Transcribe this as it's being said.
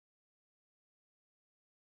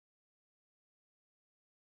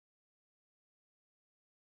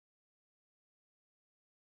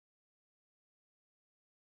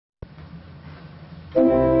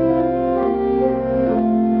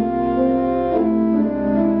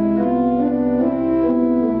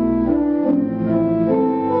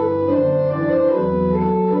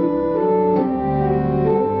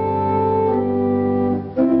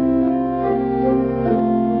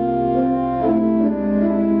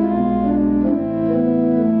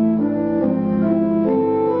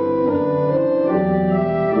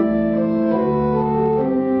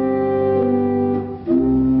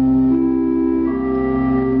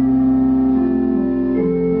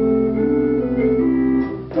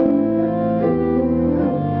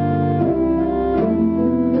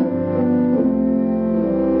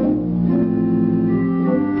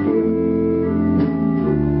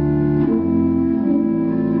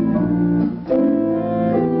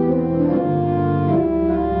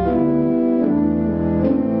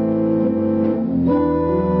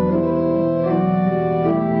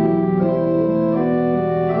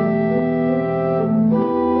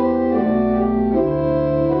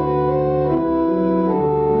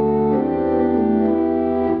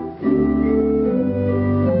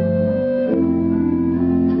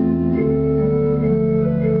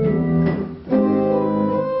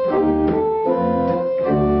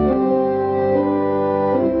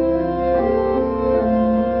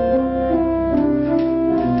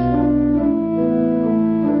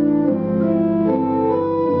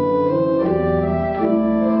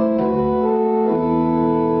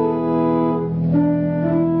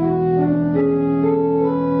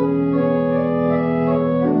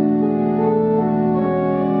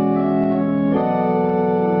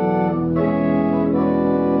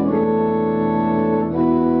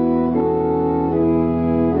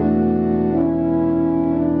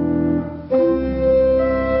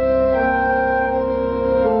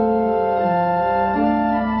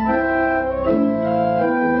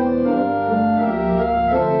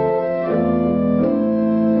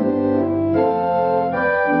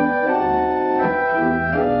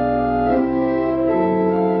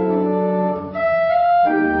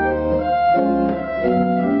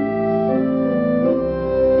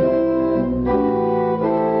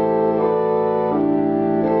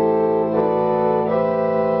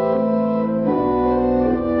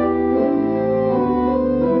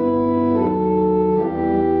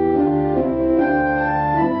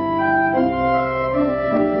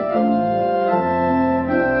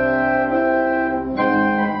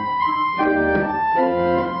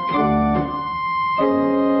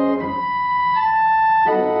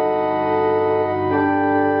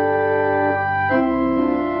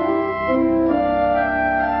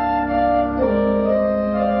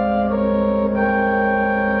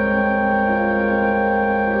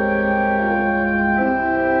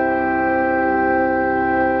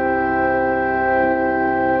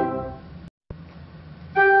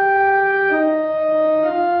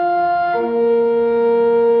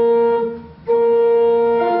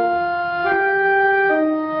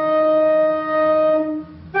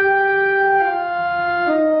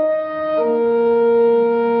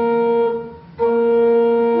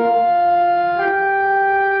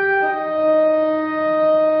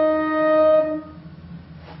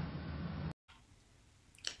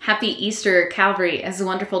Happy Easter, Calvary. It's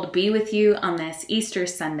wonderful to be with you on this Easter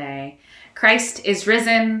Sunday. Christ is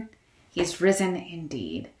risen. He's risen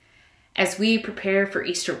indeed. As we prepare for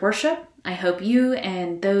Easter worship, I hope you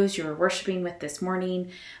and those you are worshiping with this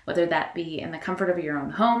morning, whether that be in the comfort of your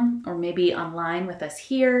own home or maybe online with us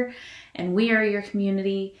here, and we are your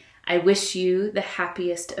community, I wish you the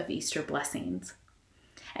happiest of Easter blessings.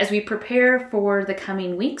 As we prepare for the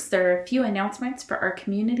coming weeks, there are a few announcements for our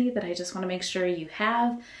community that I just want to make sure you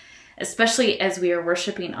have, especially as we are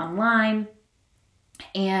worshiping online.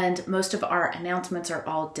 And most of our announcements are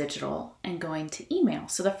all digital and going to email.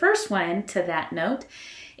 So the first one to that note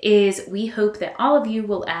is we hope that all of you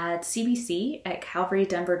will add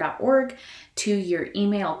cbc@calvarydenver.org to your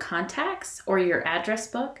email contacts or your address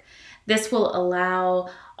book. This will allow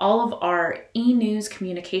all of our e-news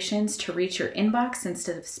communications to reach your inbox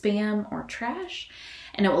instead of spam or trash,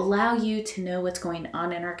 and it will allow you to know what's going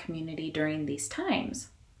on in our community during these times.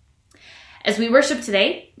 As we worship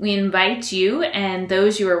today, we invite you and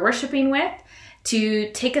those you are worshiping with to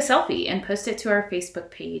take a selfie and post it to our Facebook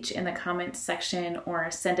page in the comments section or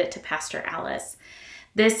send it to Pastor Alice.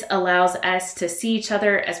 This allows us to see each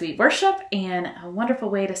other as we worship and a wonderful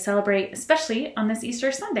way to celebrate, especially on this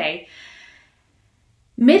Easter Sunday.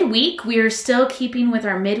 Midweek, we are still keeping with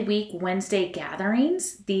our midweek Wednesday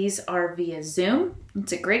gatherings. These are via Zoom.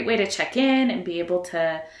 It's a great way to check in and be able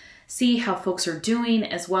to see how folks are doing,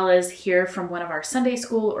 as well as hear from one of our Sunday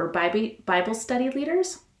school or Bible study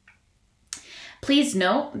leaders. Please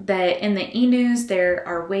note that in the e-news there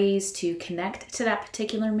are ways to connect to that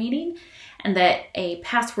particular meeting and that a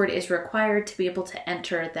password is required to be able to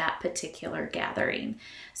enter that particular gathering.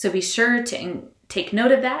 So be sure to take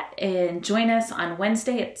note of that and join us on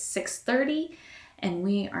Wednesday at 6:30. And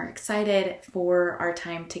we are excited for our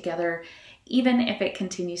time together, even if it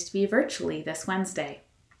continues to be virtually this Wednesday.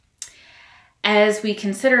 As we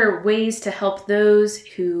consider ways to help those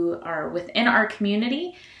who are within our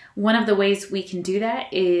community, one of the ways we can do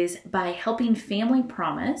that is by helping Family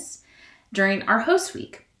Promise during our host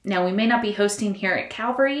week. Now, we may not be hosting here at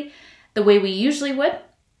Calvary the way we usually would,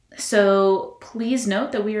 so please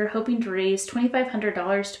note that we are hoping to raise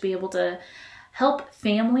 $2,500 to be able to help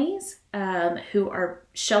families who are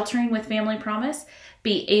sheltering with Family Promise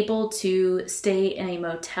be able to stay in a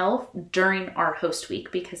motel during our host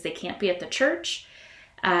week because they can't be at the church.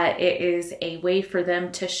 It is a way for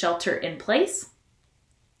them to shelter in place.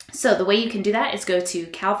 So the way you can do that is go to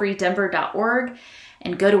calvarydenver.org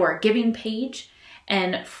and go to our giving page.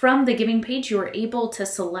 And from the giving page, you are able to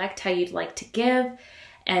select how you'd like to give,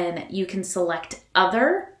 and you can select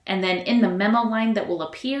other. And then in the memo line that will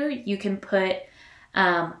appear, you can put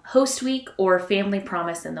host week or Family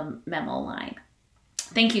Promise in the memo line.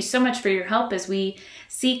 Thank you so much for your help as we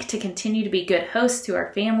seek to continue to be good hosts to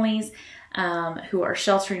our families who are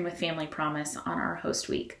sheltering with Family Promise on our host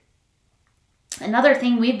week. Another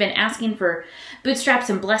thing, we've been asking for bootstraps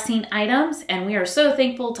and blessing items, and we are so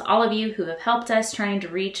thankful to all of you who have helped us trying to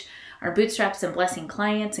reach our bootstraps and blessing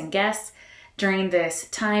clients and guests during this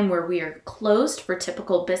time where we are closed for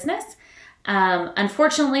typical business.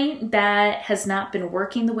 Unfortunately, that has not been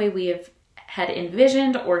working the way we had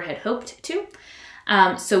envisioned or had hoped to.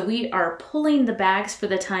 So we are pulling the bags for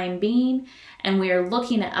the time being, and we are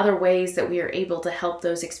looking at other ways that we are able to help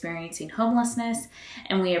those experiencing homelessness.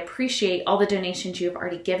 And we appreciate all the donations you have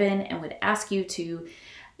already given and would ask you to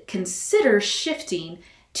consider shifting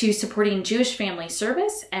to supporting Jewish Family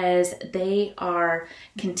Service as they are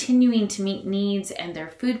continuing to meet needs and their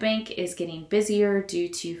food bank is getting busier due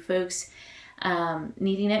to folks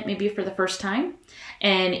needing it maybe for the first time.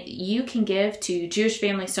 And you can give to Jewish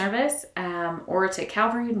Family Service or to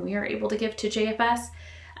Calvary, and we are able to give to JFS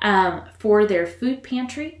for their food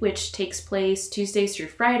pantry, which takes place Tuesdays through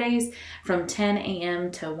Fridays from 10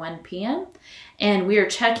 a.m. to 1 p.m. And we are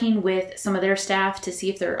checking with some of their staff to see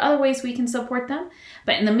if there are other ways we can support them.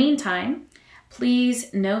 But in the meantime,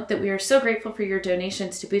 please note that we are so grateful for your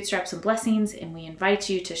donations to Bootstraps and Blessings, and we invite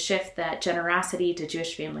you to shift that generosity to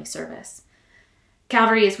Jewish Family Service.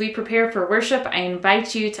 Calvary, as we prepare for worship, I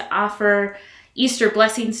invite you to offer Easter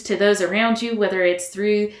blessings to those around you, whether it's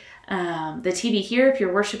through the TV here if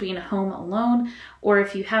you're worshiping home alone, or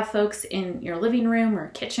if you have folks in your living room or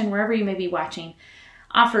kitchen, wherever you may be watching,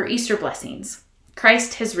 offer Easter blessings.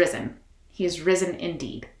 Christ has risen. He is risen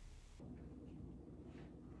indeed.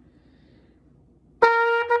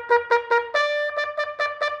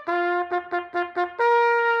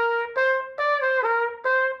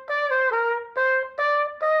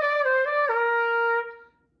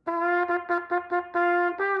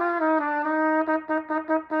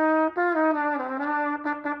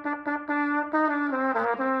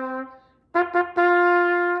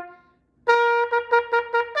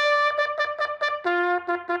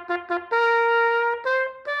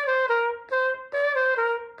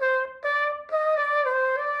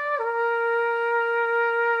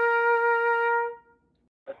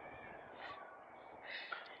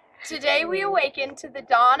 Today we awaken to the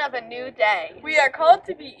dawn of a new day. We are called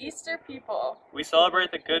to be Easter people. We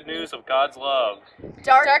celebrate the good news of God's love.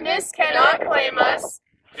 Darkness cannot claim us.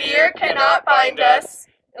 Fear cannot bind us.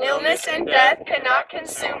 Illness and death cannot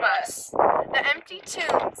consume us. The empty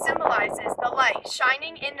tomb symbolizes the light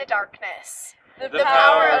shining in the darkness. The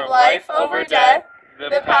power of life over death.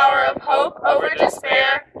 The power of hope over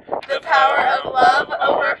despair. The power of love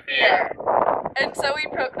over fear. And so we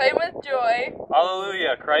proclaim with joy,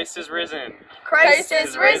 Hallelujah, Christ is risen. Christ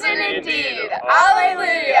is risen indeed.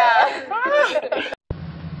 Alleluia.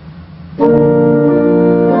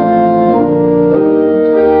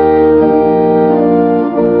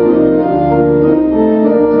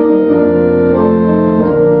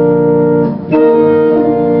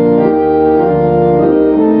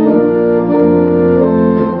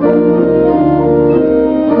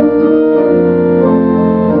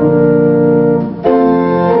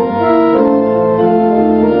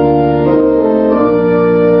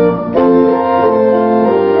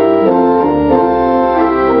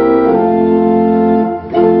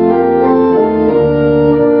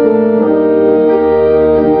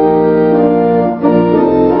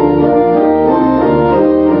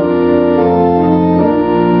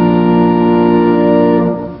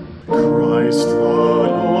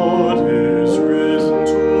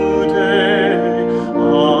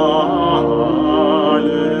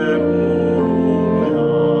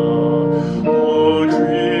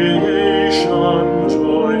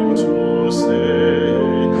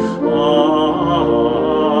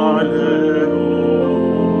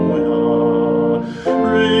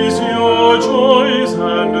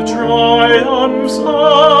 and triumphs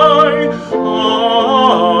high. Alleluia.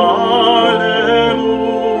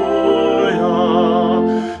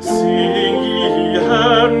 Sing ye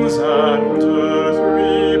heavens and earth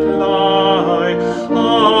reply. Alleluia.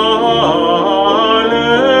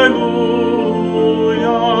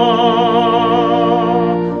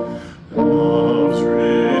 Love's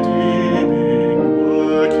redeeming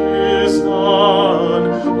work is done.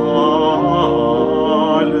 Alleluia.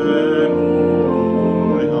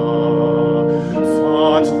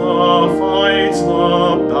 Fought the fight,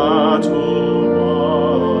 the battle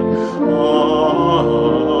won.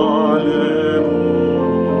 Alleluia.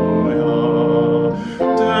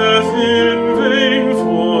 Death in vain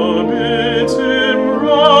forbid him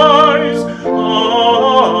rise. Alleluia.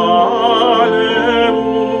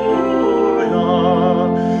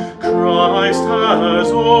 Christ has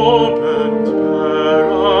opened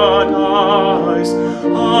paradise.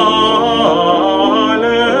 Alleluia.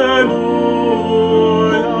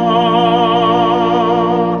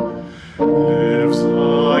 Lives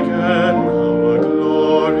again our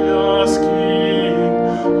glorious King.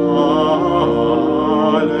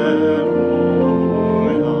 Alleluia.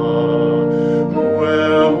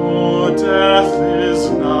 Where, O death, is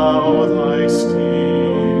now thy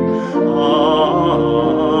sting? Alleluia.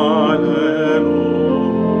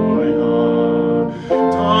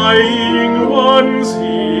 Dying ones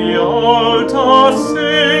he all doth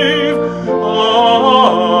save. Alleluia.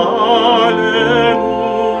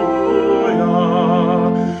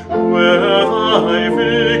 Where thy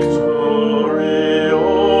victory,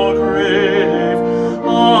 O grave?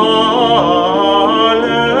 Alleluia.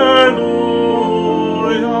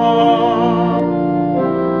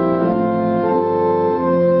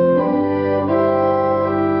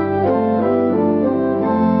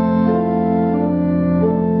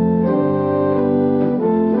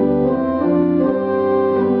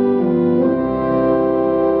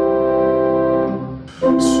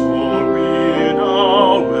 So we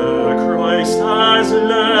know where Christ has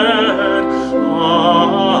led. Alleluia.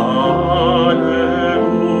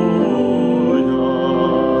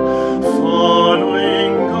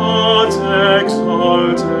 Following God's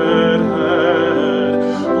exalted head.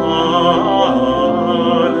 Alleluia.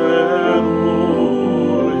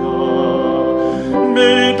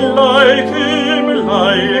 Made like him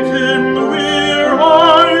we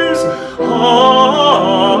rise. Alleluia.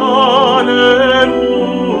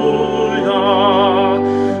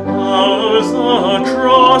 Ours the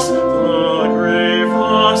cross, the grave,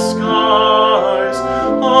 the skies.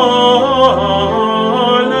 Alleluia.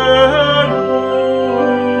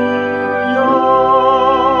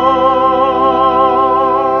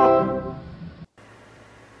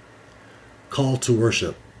 Call to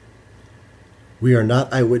worship. We are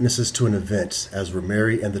not eyewitnesses to an event, as were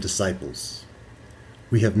Mary and the disciples.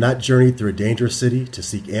 We have not journeyed through a dangerous city to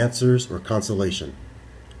seek answers or consolation.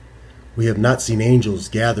 We have not seen angels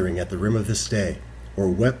gathering at the rim of this day, or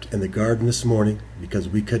wept in the garden this morning because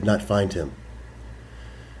we could not find him.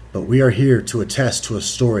 But we are here to attest to a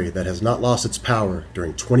story that has not lost its power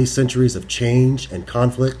during 20 centuries of change and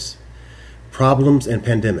conflict, problems and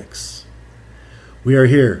pandemics. We are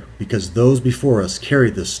here because those before us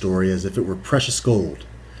carried this story as if it were precious gold,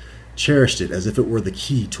 cherished it as if it were the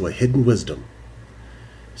key to a hidden wisdom.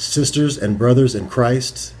 Sisters and brothers in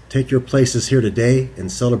Christ, take your places here today in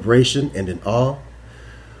celebration and in awe.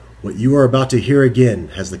 What you are about to hear again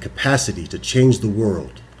has the capacity to change the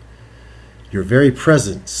world. Your very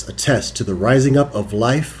presence attests to the rising up of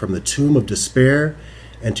life from the tomb of despair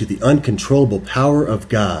and to the uncontrollable power of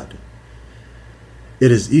God.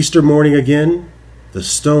 It is Easter morning again. The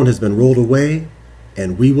stone has been rolled away,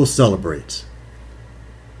 and we will celebrate.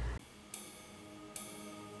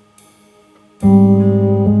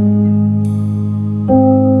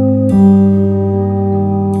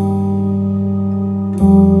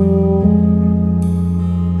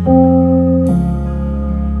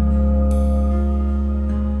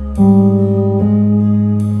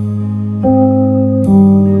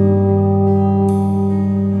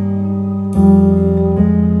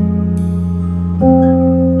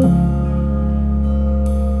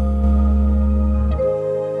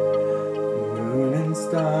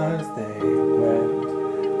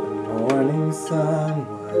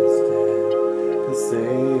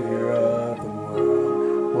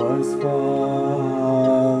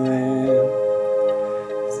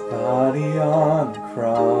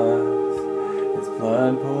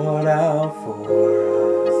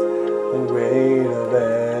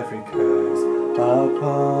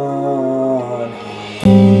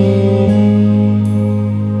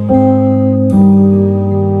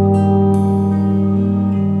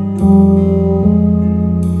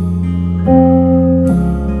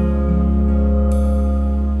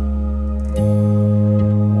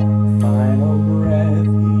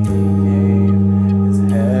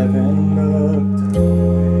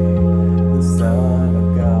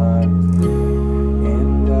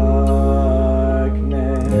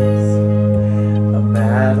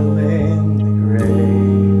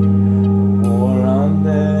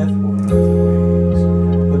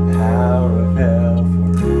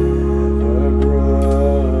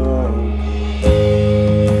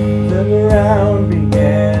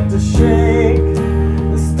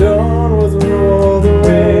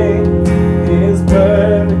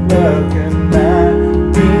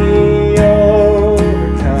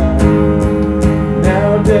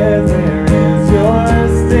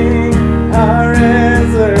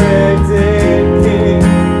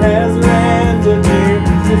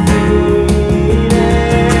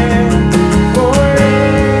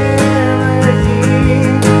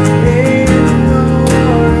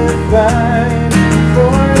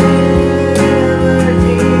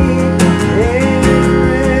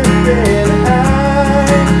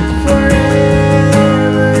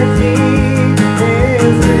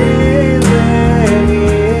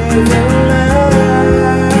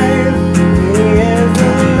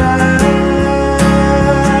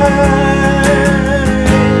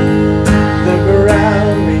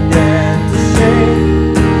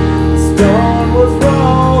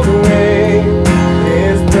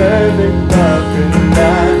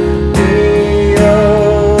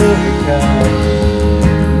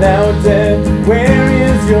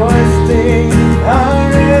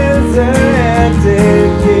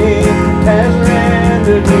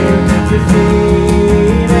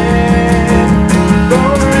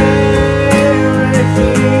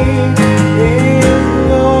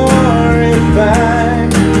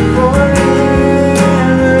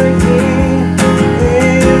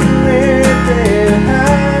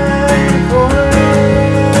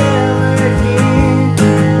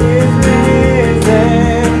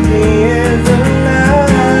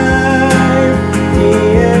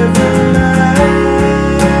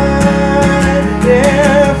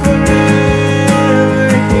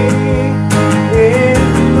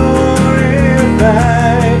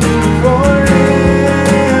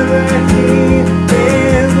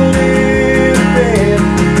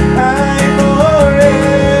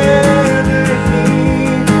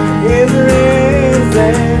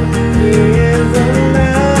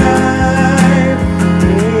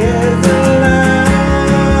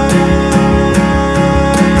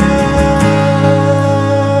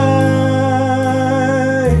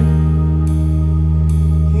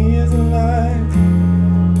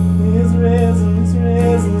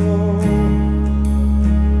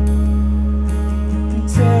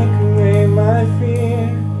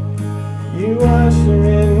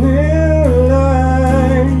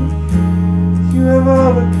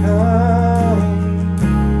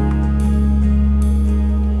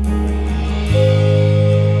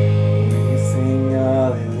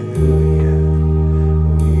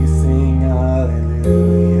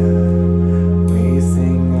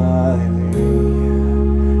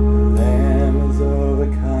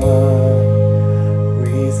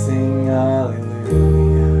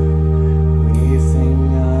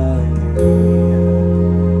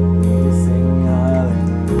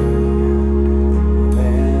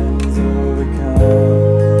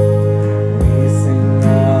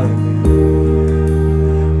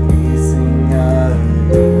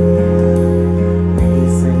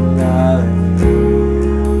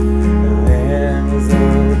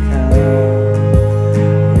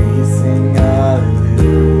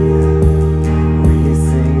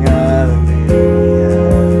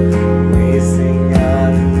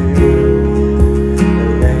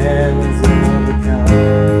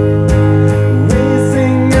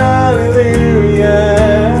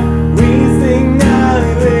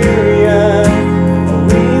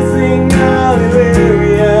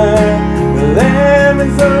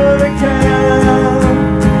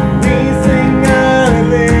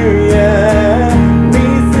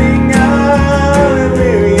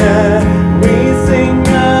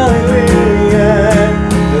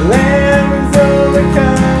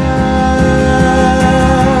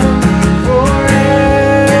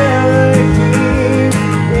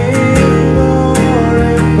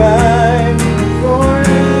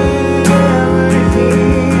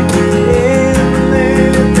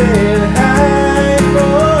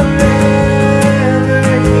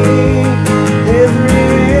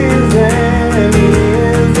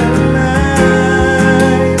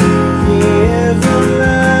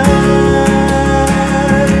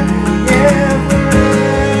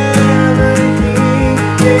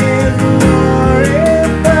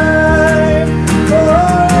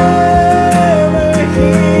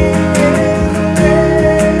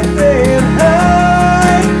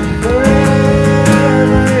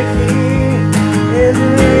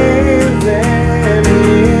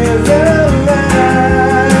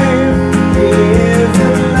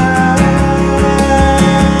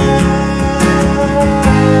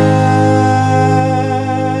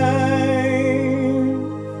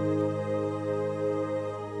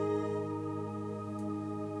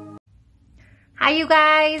 you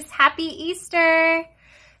guys. Happy Easter.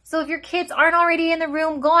 So if your kids aren't already in the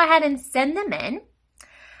room, go ahead and send them in.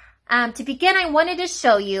 To begin, I wanted to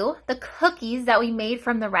show you the cookies that we made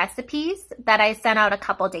from the recipes that I sent out a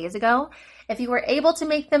couple days ago. If you were able to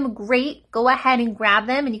make them, great. Go ahead and grab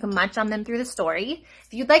them and you can munch on them through the story.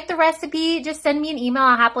 If you'd like the recipe, just send me an email.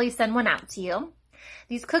 I'll happily send one out to you.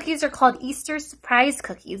 These cookies are called Easter surprise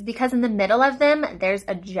cookies because in the middle of them, there's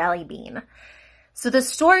a jelly bean. So the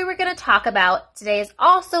story we're going to talk about today is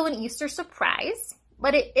also an Easter surprise.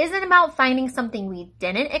 But it isn't about finding something we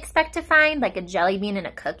didn't expect to find, like a jelly bean in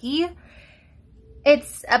a cookie.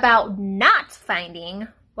 It's about not finding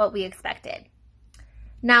what we expected.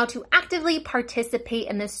 Now, to actively participate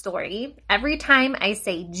in this story, every time I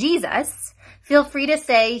say Jesus, feel free to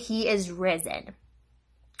say he is risen.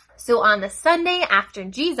 So on the Sunday after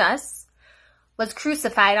Jesus was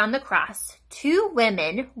crucified on the cross, 2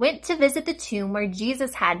 women went to visit the tomb where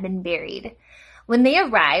Jesus had been buried. When they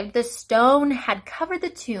arrived, the stone had covered the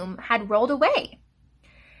tomb, had rolled away,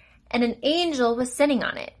 and an angel was sitting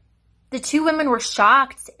on it. The 2 women were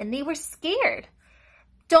shocked and they were scared.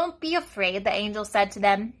 "Don't be afraid," the angel said to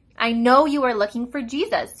them. "I know you are looking for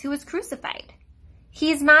Jesus who was crucified.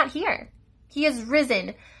 He is not here. He is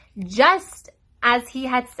risen, just as he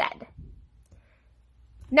had said.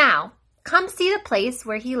 Now, come see the place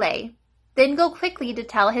where he lay, then go quickly to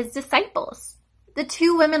tell his disciples." The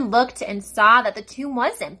 2 women looked and saw that the tomb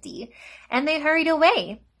was empty, and they hurried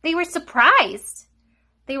away. They were surprised.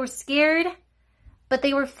 They were scared, but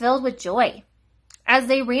they were filled with joy. As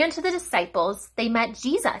they ran to the disciples, they met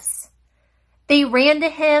Jesus. They ran to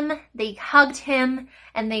him, they hugged him,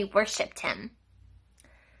 and they worshiped him.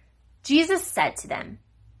 Jesus said to them,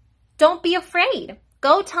 "Don't be afraid.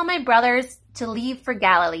 Go tell my brothers to leave for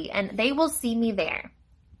Galilee, and they will see me there."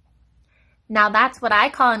 Now that's what I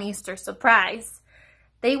call an Easter surprise.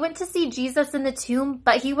 They went to see Jesus in the tomb,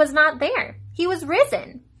 but he was not there. He was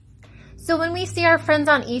risen. So when we see our friends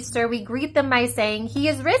on Easter, we greet them by saying, "He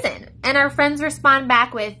is risen." And our friends respond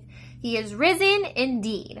back with, "He is risen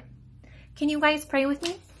indeed." Can you guys pray with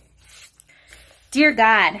me? Dear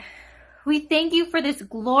God, we thank you for this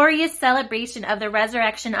glorious celebration of the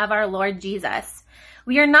resurrection of our Lord Jesus.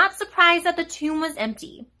 We are not surprised that the tomb was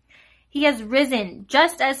empty. He has risen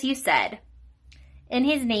just as he said. In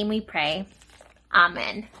his name we pray.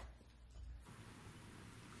 Amen.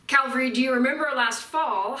 Calvary, do you remember last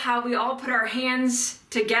fall how we all put our hands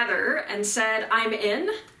together and said, "I'm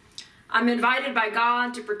in. I'm invited by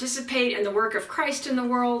God to participate in the work of Christ in the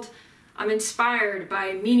world. I'm inspired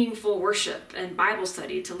by meaningful worship and Bible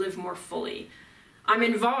study to live more fully. I'm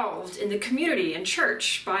involved in the community and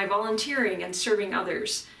church by volunteering and serving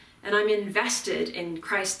others. And I'm invested in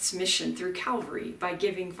Christ's mission through Calvary by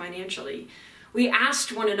giving financially." We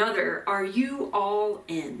asked one another, "Are you all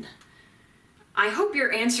in?" I hope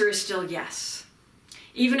your answer is still yes.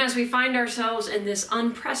 Even as we find ourselves in this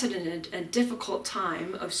unprecedented and difficult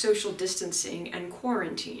time of social distancing and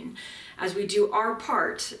quarantine, as we do our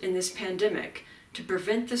part in this pandemic to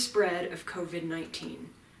prevent the spread of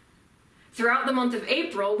COVID-19. Throughout the month of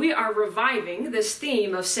April, we are reviving this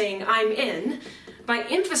theme of saying "I'm in" by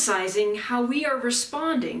emphasizing how we are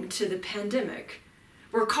responding to the pandemic.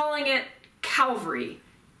 We're calling it Calvary,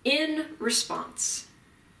 in response.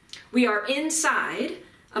 We are inside,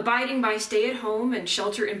 abiding by stay-at-home and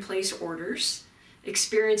shelter-in-place orders,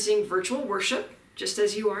 experiencing virtual worship, just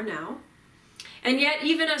as you are now. And yet,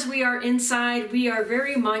 even as we are inside, we are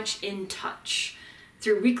very much in touch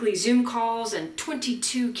through weekly Zoom calls and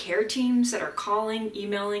 22 care teams that are calling,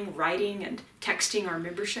 emailing, writing, and texting our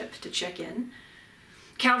membership to check in.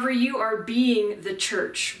 Calvary, you are being the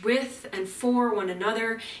church with and for one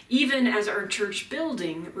another, even as our church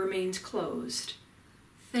building remains closed.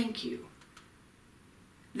 Thank you.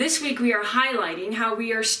 This week we are highlighting how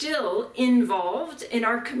we are still involved in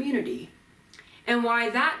our community and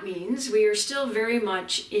why that means we are still very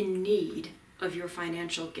much in need of your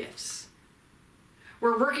financial gifts.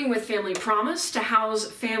 We're working with Family Promise to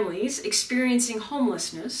house families experiencing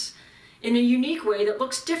homelessness in a unique way that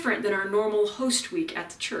looks different than our normal host week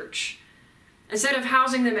at the church. Instead of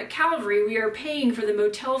housing them at Calvary, we are paying for the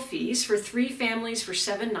motel fees for 3 families for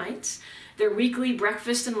 7 nights, their weekly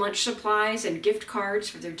breakfast and lunch supplies, and gift cards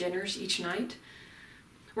for their dinners each night.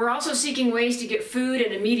 We're also seeking ways to get food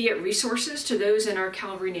and immediate resources to those in our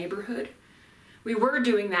Calvary neighborhood. We were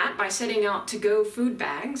doing that by setting out to-go food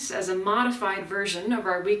bags as a modified version of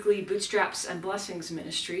our weekly Bootstraps and Blessings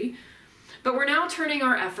ministry, but we're now turning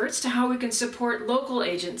our efforts to how we can support local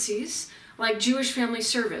agencies like Jewish Family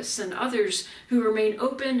Service and others who remain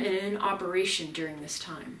open and in operation during this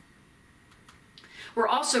time. We're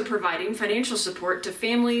also providing financial support to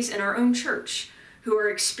families in our own church who are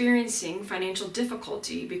experiencing financial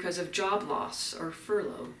difficulty because of job loss or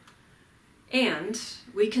furlough. And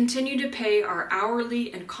we continue to pay our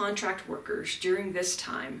hourly and contract workers during this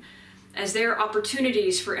time, as their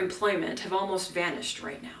opportunities for employment have almost vanished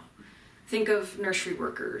right now. Think of nursery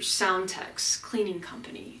workers, sound techs, cleaning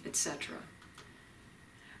company, etc.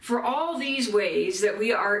 For all these ways that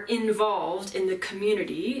we are involved in the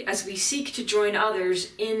community as we seek to join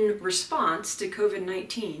others in response to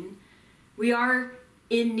COVID-19, we are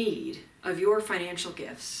in need of your financial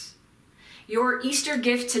gifts. Your Easter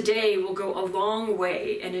gift today will go a long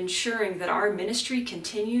way in ensuring that our ministry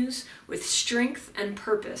continues with strength and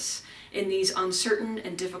purpose in these uncertain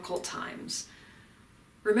and difficult times.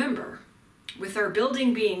 Remember, with our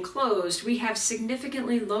building being closed, we have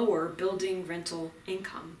significantly lower building rental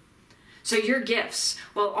income. So your gifts,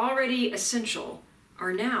 while already essential,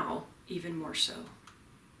 are now even more so.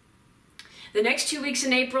 The next 2 weeks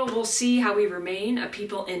in April, we'll see how we remain a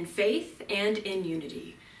people in faith and in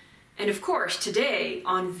unity. And of course, today,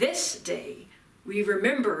 on this day, we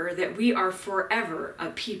remember that we are forever a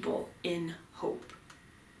people in hope.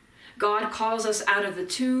 God calls us out of the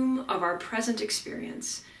tomb of our present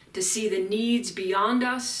experience to see the needs beyond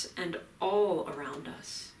us and all around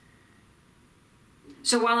us.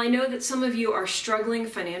 So while I know that some of you are struggling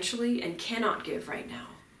financially and cannot give right now,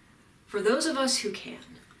 for those of us who can,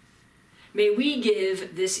 may we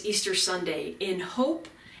give this Easter Sunday in hope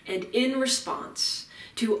and in response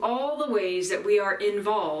to all the ways that we are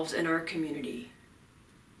involved in our community.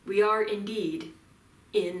 We are indeed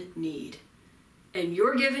in need. And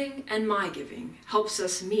your giving and my giving helps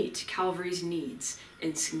us meet Calvary's needs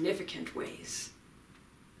in significant ways.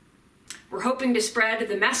 We're hoping to spread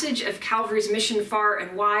the message of Calvary's mission far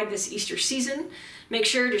and wide this Easter season. Make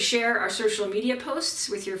sure to share our social media posts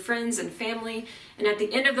with your friends and family. And at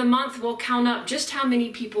the end of the month, we'll count up just how many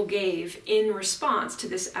people gave in response to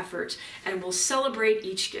this effort, and we'll celebrate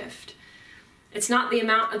each gift. It's not the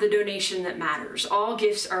amount of the donation that matters. All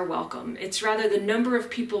gifts are welcome. It's rather the number of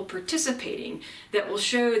people participating that will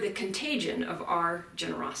show the contagion of our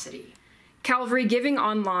generosity. Calvary giving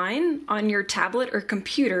online on your tablet or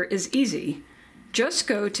computer is easy. Just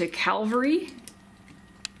go to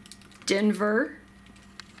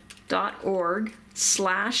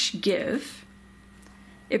calvarydenver.org/give.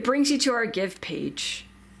 It brings you to our give page.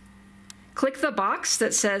 Click the box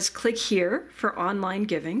that says click here for online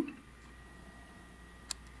giving.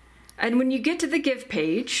 And when you get to the give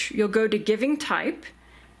page, you'll go to giving type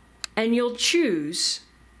and you'll choose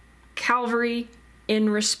Calvary in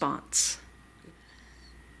response.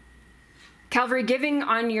 Calvary giving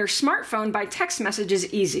on your smartphone by text message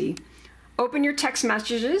is easy. Open your text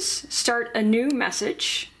messages, start a new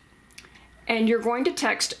message, and you're going to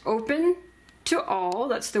text open to all,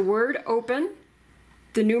 that's the word open,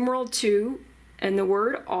 the numeral 2, and the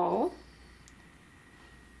word all,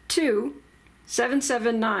 to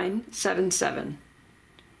 77977.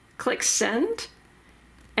 Click send,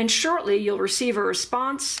 and shortly you'll receive a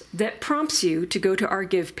response that prompts you to go to our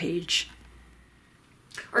give page.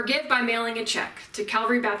 Or give by mailing a check to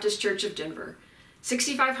Calvary Baptist Church of Denver,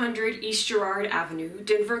 6500 East Girard Avenue,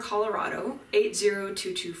 Denver, Colorado,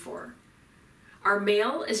 80224. Our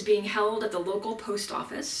mail is being held at the local post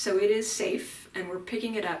office, so it is safe, and we're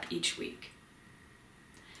picking it up each week.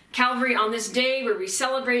 Calvary, on this day where we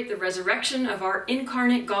celebrate the resurrection of our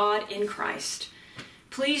incarnate God in Christ,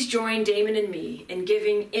 please join Damon and me in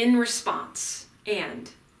giving in response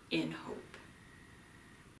and in hope.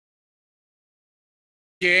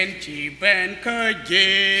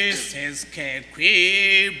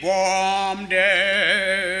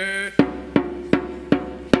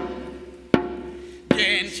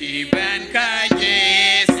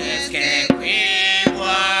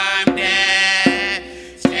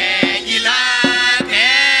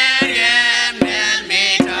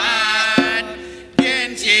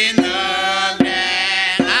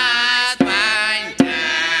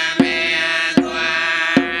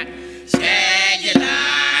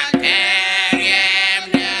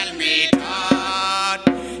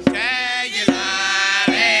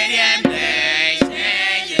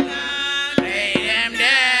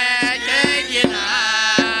 Yeah.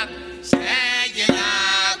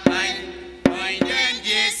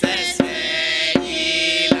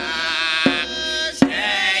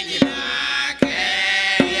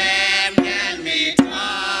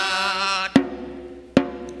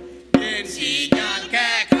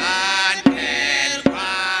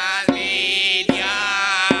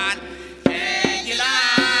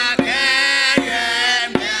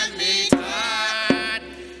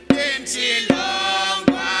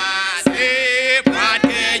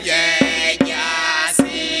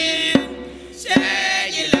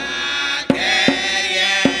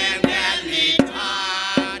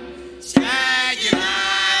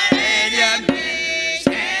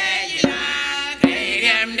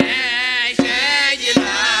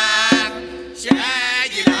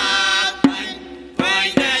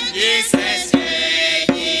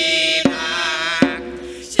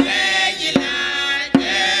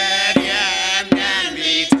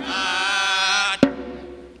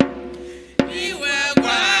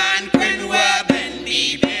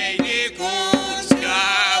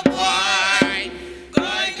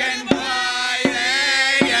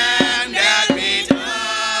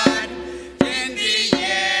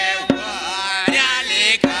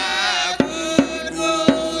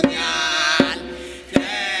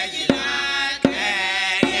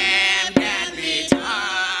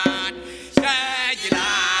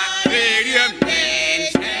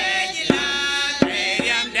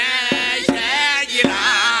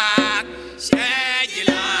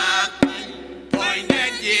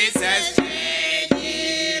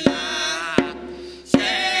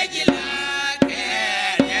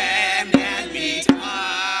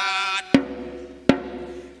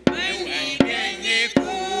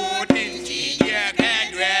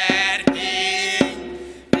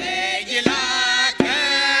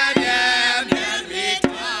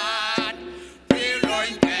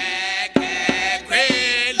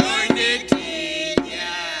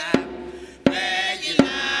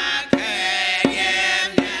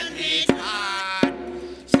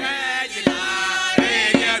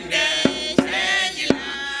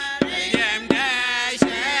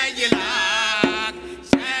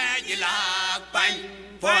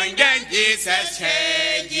 says,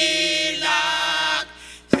 "Take ye luck,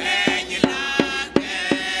 very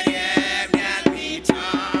be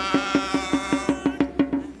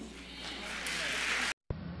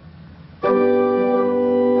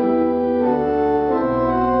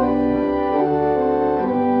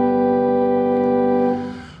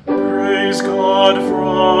Praise God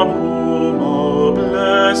from whom all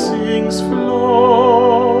blessings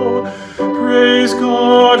flow. Praise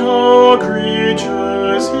God, all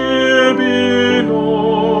creatures here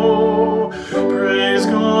below. Praise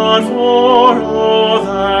God for all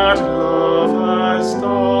that love has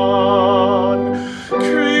done.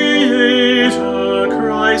 Creator,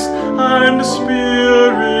 Christ, and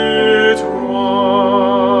Spirit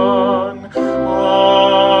one.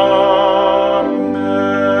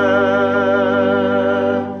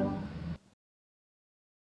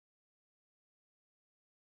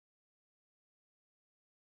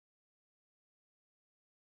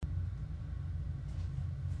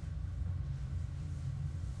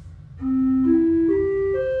 Amen.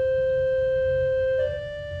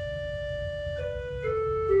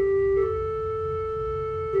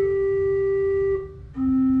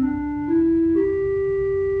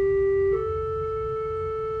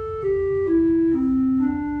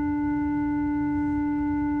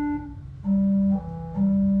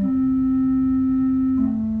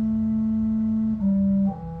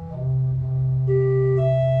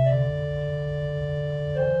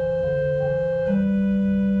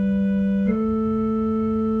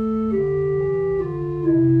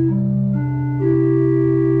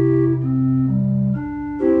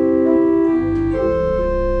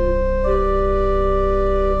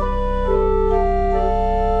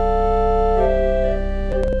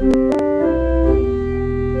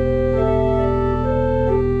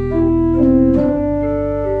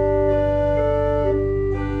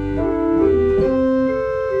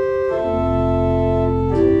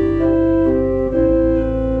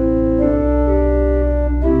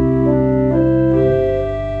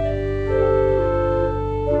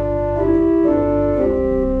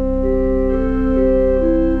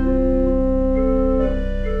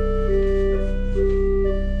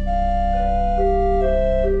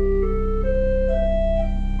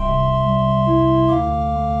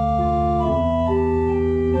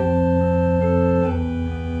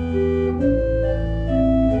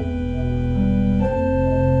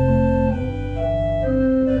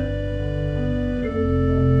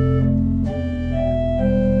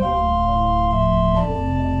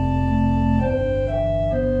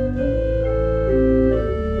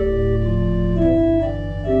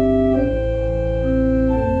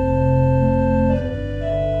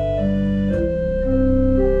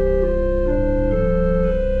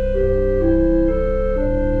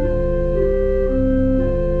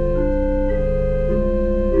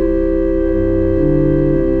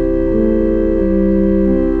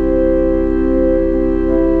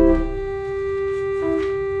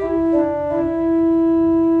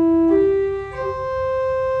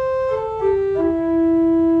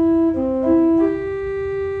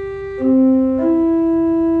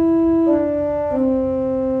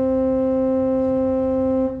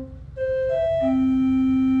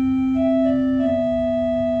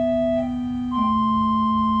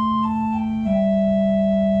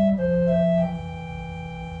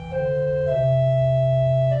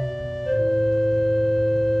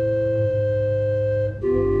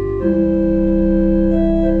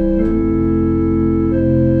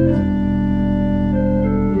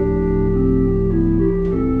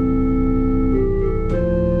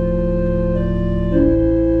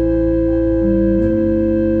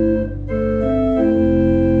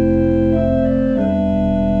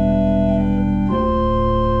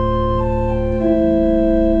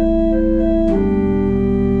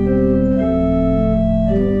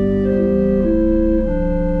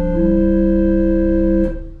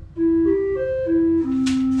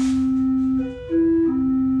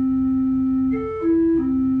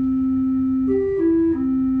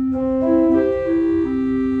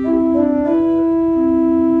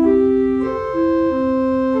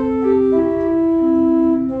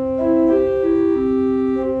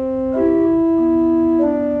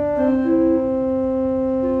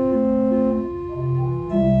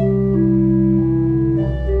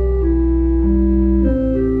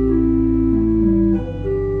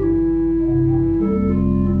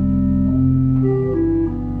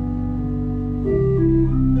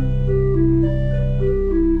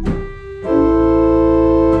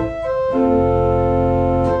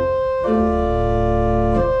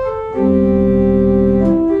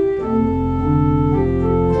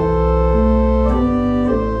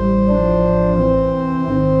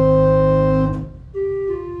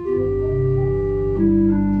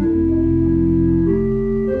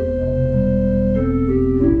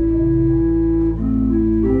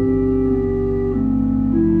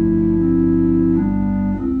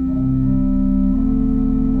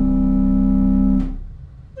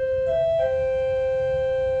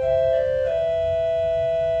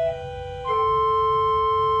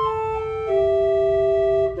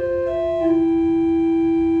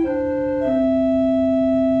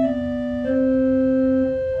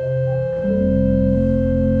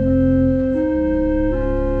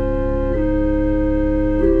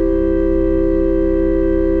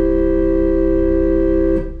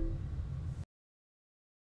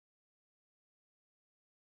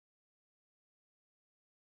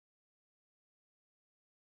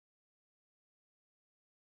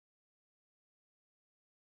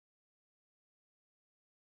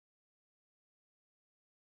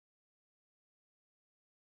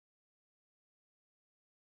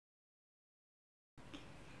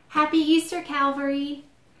 Happy Easter, Calvary.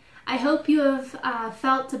 I hope you have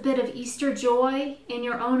felt a bit of Easter joy in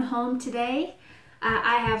your own home today.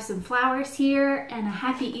 I have some flowers here and a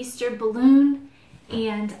happy Easter balloon,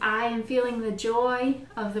 and I am feeling the joy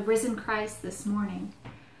of the risen Christ this morning.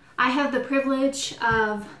 I have the privilege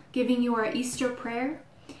of giving you our Easter prayer.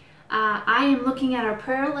 I am looking at our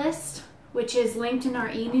prayer list, which is linked in our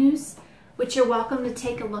e-news, which you're welcome to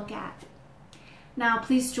take a look at. Now,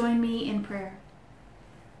 please join me in prayer.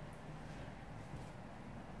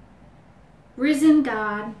 Risen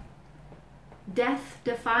God,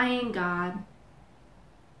 death-defying God,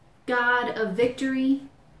 God of victory,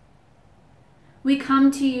 we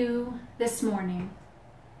come to you this morning.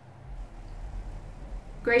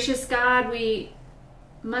 Gracious God, we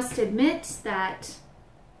must admit that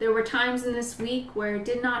there were times in this week where it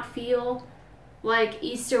did not feel like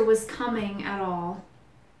Easter was coming at all.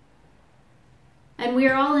 And we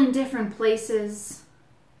are all in different places.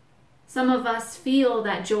 Some of us feel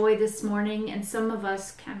that joy this morning, and some of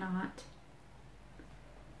us cannot.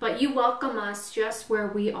 But you welcome us just where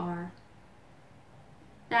we are.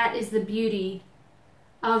 That is the beauty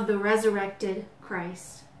of the resurrected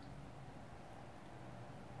Christ.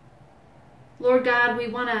 Lord God, we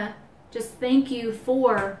want to just thank you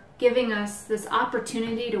for giving us this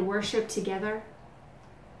opportunity to worship together.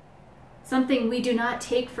 Something we do not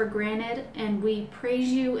take for granted, and we praise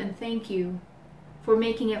you and thank you for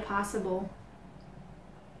making it possible.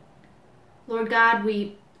 Lord God,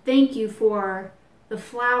 we thank you for the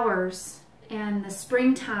flowers and the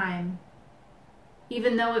springtime.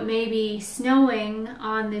 Even though it may be snowing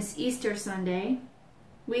on this Easter Sunday,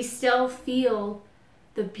 we still feel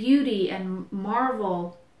the beauty and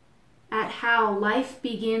marvel at how life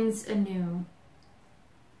begins anew.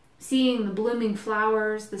 Seeing the blooming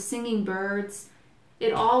flowers, the singing birds,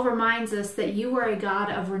 it all reminds us that you are a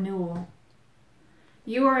God of renewal.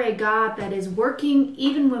 You are a God that is working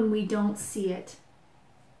even when we don't see it.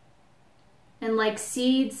 And like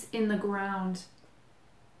seeds in the ground,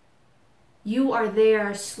 you are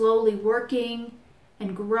there slowly working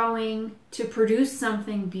and growing to produce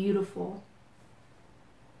something beautiful.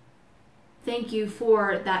 Thank you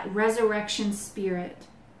for that resurrection spirit.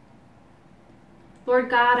 Lord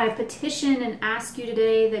God, I petition and ask you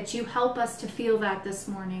today that you help us to feel that this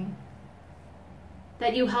morning.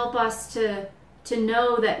 That you help us to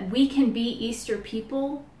know that we can be Easter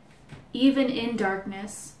people even in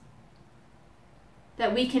darkness.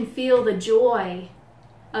 That we can feel the joy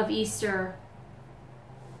of Easter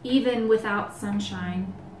even without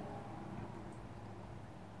sunshine.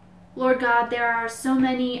 Lord God, there are so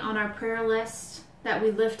many on our prayer list that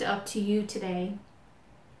we lift up to you today.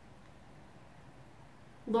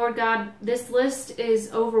 Lord God, this list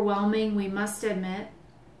is overwhelming, we must admit.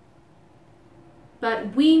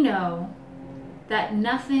 But we know that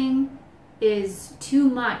nothing is too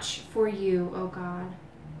much for you, O God.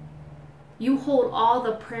 You hold all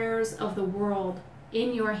the prayers of the world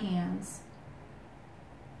in your hands,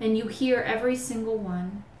 and you hear every single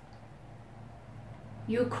one.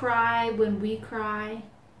 You cry when we cry,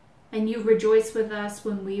 and you rejoice with us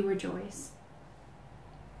when we rejoice.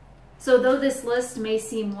 So though this list may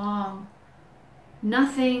seem long,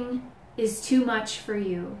 nothing is too much for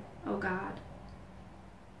you, O God.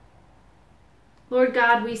 Lord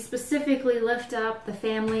God, we specifically lift up the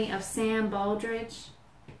family of Sam Baldridge,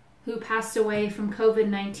 who passed away from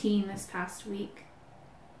COVID-19 this past week.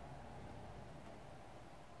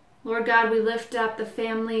 Lord God, we lift up the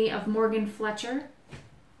family of Morgan Fletcher,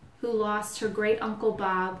 who lost her great-uncle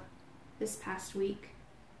Bob this past week.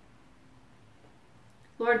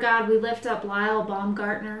 Lord God, we lift up Lyle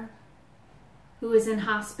Baumgartner, who is in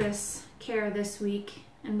hospice care this week,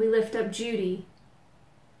 and we lift up Judy,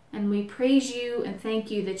 and we praise you and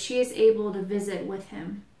thank you that she is able to visit with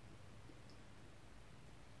him.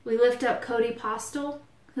 We lift up Cody Postel,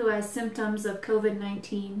 who has symptoms of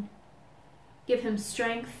COVID-19. Give him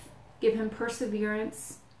strength, give him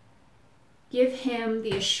perseverance, give him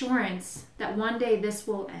the assurance that one day this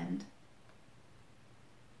will end.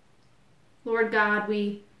 Lord God,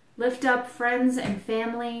 we lift up friends and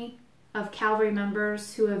family of Calvary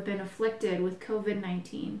members who have been afflicted with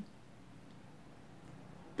COVID-19.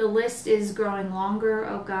 The list is growing longer,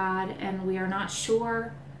 O God, and we are not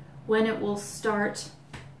sure when it will start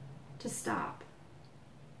to stop.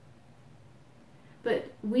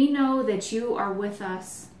 But we know that you are with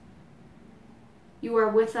us. You are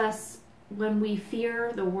with us when we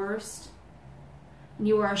fear the worst. And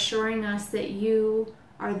you are assuring us that you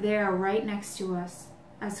are there right next to us,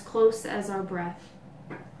 as close as our breath.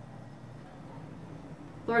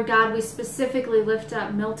 Lord God, we specifically lift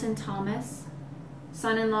up Milton Thomas,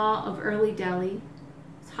 son-in-law of Early Deli,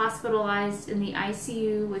 hospitalized in the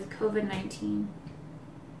ICU with COVID-19.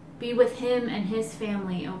 Be with him and his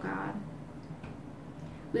family, O God.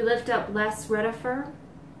 We lift up Les Redifer,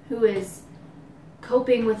 who is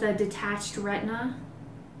coping with a detached retina.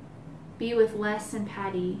 Be with Les and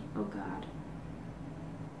Patty, O God.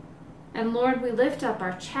 And Lord, we lift up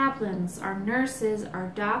our chaplains, our nurses, our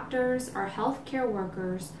doctors, our healthcare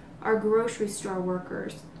workers, our grocery store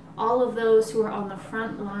workers, all of those who are on the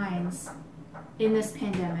front lines in this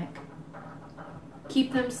pandemic.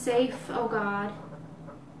 Keep them safe, O God.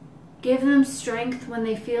 Give them strength when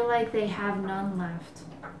they feel like they have none left.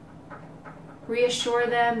 Reassure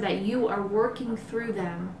them that you are working through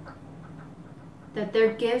them, that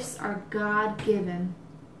their gifts are God-given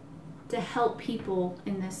to help people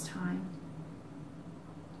in this time.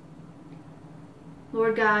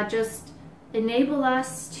 Lord God, just enable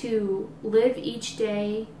us to live each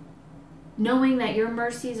day knowing that your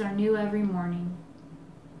mercies are new every morning,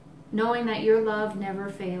 knowing that your love never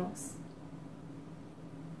fails.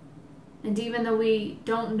 And even though we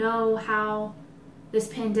don't know how this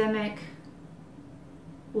pandemic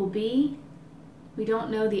will be, we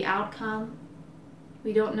don't know the outcome,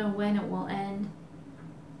 we don't know when it will end,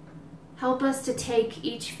 help us to take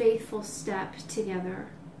each faithful step together.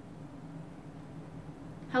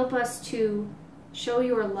 Help us to show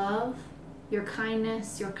your love, your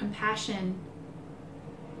kindness, your compassion.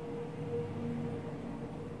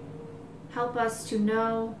 Help us to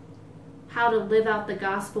know how to live out the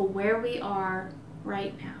gospel where we are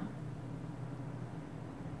right now.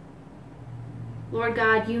 Lord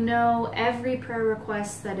God, you know every prayer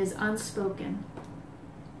request that is unspoken.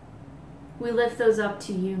 We lift those up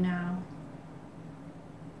to you now.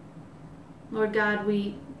 Lord God,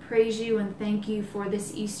 we praise you and thank you for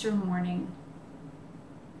this Easter morning.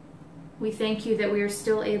 We thank you that we are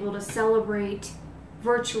still able to celebrate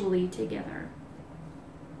virtually together.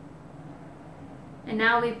 And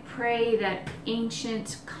now we pray that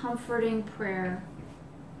ancient, comforting prayer.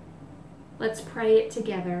 Let's pray it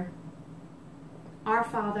together. Our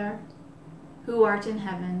Father, who art in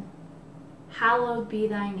heaven, hallowed be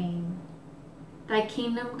thy name. Thy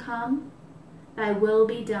kingdom come, thy will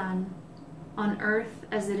be done, on earth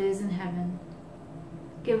as it is in heaven.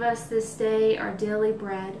 Give us this day our daily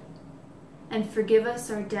bread, and forgive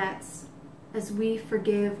us our debts as we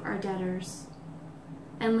forgive our debtors.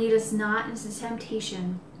 And lead us not into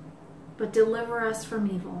temptation, but deliver us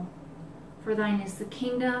from evil. For thine is the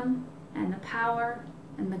kingdom, and the power,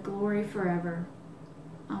 and the glory forever.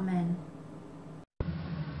 Amen.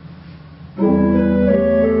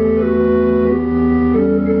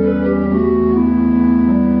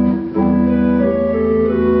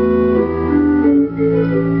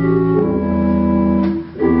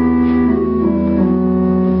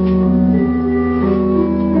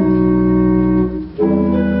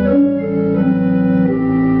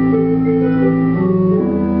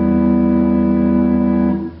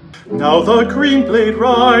 Now the green blade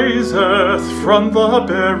riseth from the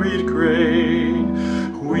buried grain,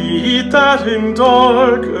 wheat that in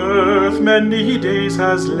dark earth many days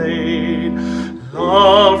has lain.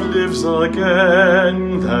 Love lives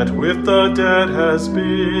again, that with the dead has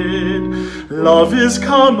been. Love is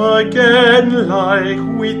come again, like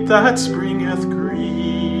wheat that springeth green.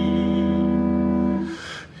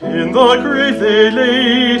 In the grave they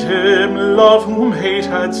laid him, love whom hate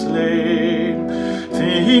had slain,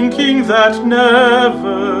 thinking that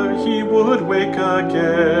never he would wake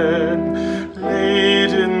again,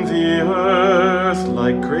 laid in the earth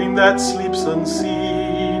like grain that sleeps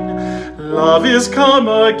unseen. Love is come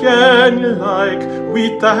again, like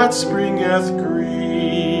wheat that springeth green.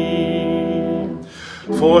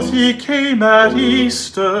 Forth he came at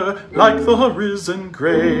Easter, like the risen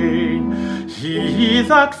grain, he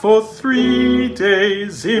that for 3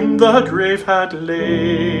 days in the grave had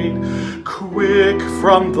lain. Quick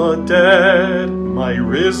from the dead, my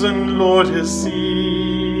risen Lord is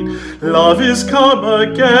seen. Love is come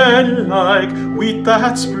again, like wheat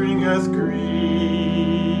that springeth green.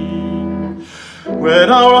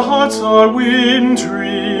 When our hearts are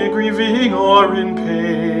wintry, grieving or in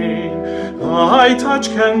pain, thy touch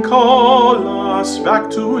can call us back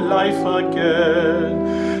to life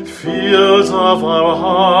again. Fields of our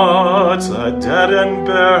hearts, dead and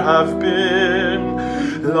bare have been.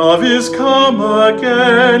 Love is come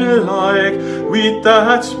again, like wheat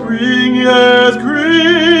that springeth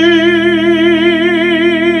green.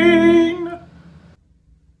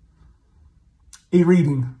 A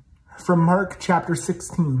reading from Mark chapter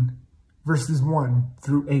 16, verses 1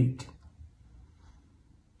 through 8.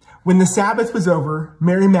 When the Sabbath was over,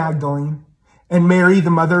 Mary Magdalene and Mary,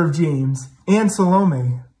 the mother of James, and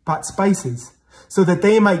Salome bought spices so that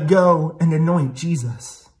they might go and anoint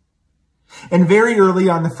Jesus. And very early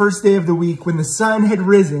on the first day of the week, when the sun had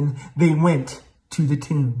risen, they went to the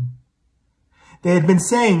tomb. They had been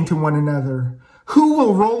saying to one another, "Who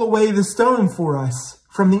will roll away the stone for us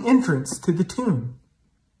from the entrance to the tomb?"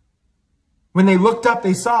 When they looked up,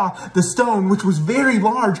 they saw the stone, which was very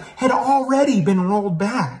large, had already been rolled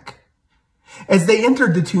back. As they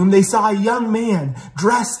entered the tomb, they saw a young man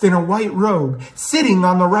dressed in a white robe sitting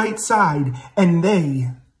on the right side, and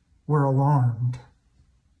they were alarmed.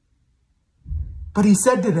 But he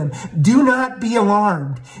said to them, "Do not be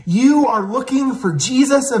alarmed. You are looking for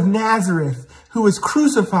Jesus of Nazareth, who was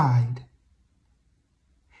crucified.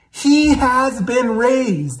 He has been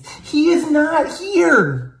raised. He is not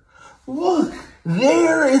here. Look,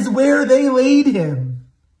 there is where they laid him.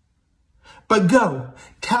 But go,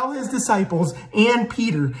 tell his disciples and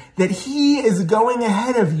Peter that he is going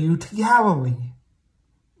ahead of you to Galilee.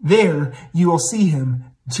 There you will see him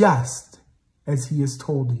just as he has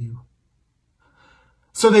told you."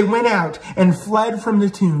 So they went out and fled from the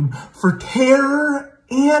tomb, for terror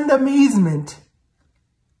and amazement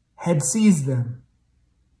had seized them.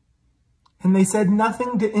 And they said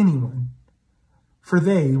nothing to anyone, for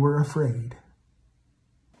they were afraid.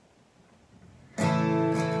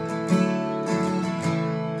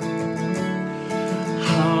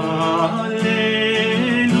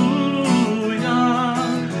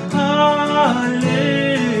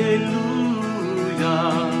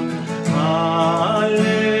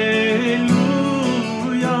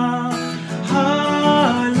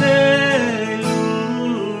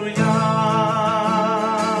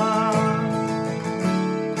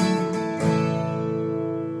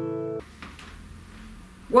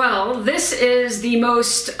 Well, this is the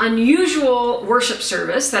most unusual worship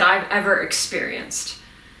service that I've ever experienced.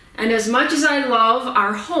 And as much as I love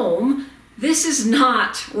our home, this is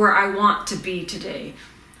not where I want to be today.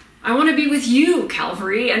 I want to be with you,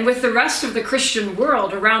 Calvary, and with the rest of the Christian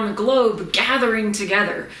world around the globe gathering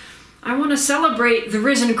together. I want to celebrate the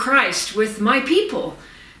risen Christ with my people,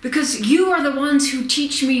 because you are the ones who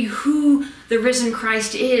teach me who the risen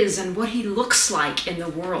Christ is and what he looks like in the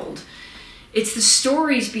world. It's the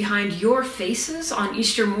stories behind your faces on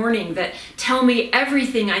Easter morning that tell me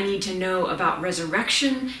everything I need to know about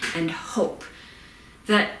resurrection and hope.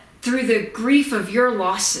 That through the grief of your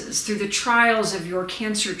losses, through the trials of your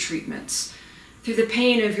cancer treatments, through the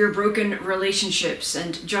pain of your broken relationships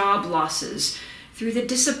and job losses, through the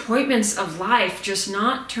disappointments of life just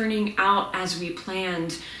not turning out as we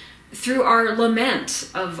planned, through our lament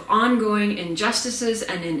of ongoing injustices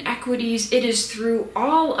and inequities, it is through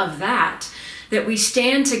all of that that we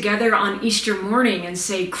stand together on Easter morning and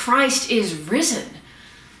say, Christ is risen.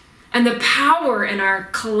 And the power in our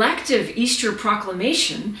collective Easter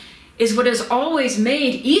proclamation is what has always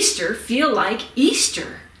made Easter feel like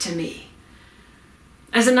Easter to me.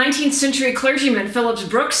 As a 19th century clergyman, Phillips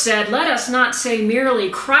Brooks said, "Let us not say merely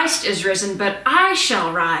Christ is risen, but I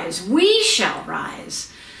shall rise, we shall rise."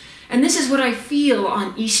 And this is what I feel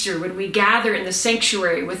on Easter when we gather in the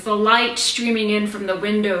sanctuary with the light streaming in from the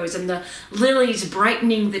windows and the lilies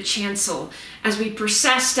brightening the chancel, as we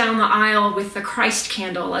process down the aisle with the Christ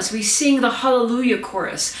candle, as we sing the Hallelujah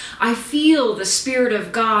chorus. I feel the Spirit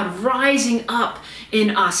of God rising up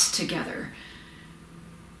in us together.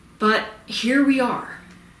 But here we are,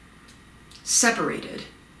 separated,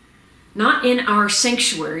 not in our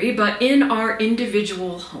sanctuary, but in our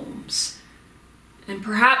individual homes. And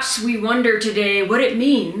perhaps we wonder today what it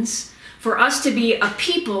means for us to be a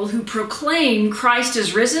people who proclaim Christ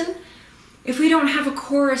is risen if we don't have a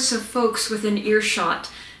chorus of folks within earshot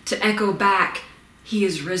to echo back, he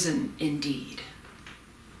is risen indeed.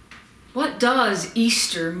 What does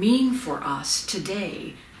Easter mean for us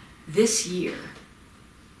today, this year?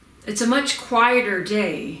 It's a much quieter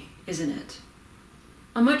day, isn't it?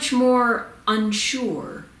 A much more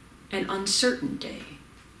unsure and uncertain day.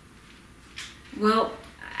 Well,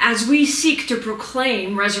 as we seek to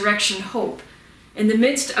proclaim resurrection hope in the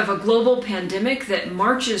midst of a global pandemic that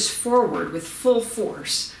marches forward with full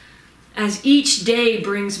force, as each day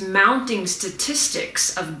brings mounting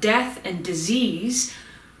statistics of death and disease,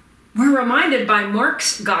 we're reminded by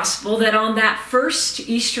Mark's gospel that on that first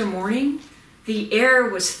Easter morning, the air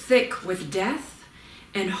was thick with death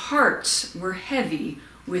and hearts were heavy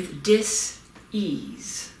with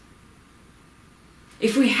dis-ease.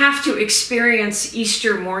 If we have to experience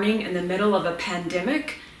Easter morning in the middle of a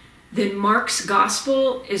pandemic, then Mark's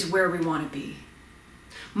gospel is where we want to be.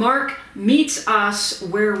 Mark meets us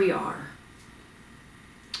where we are.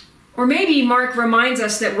 Or maybe Mark reminds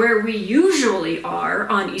us that where we usually are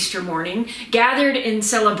on Easter morning, gathered in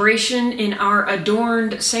celebration in our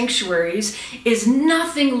adorned sanctuaries, is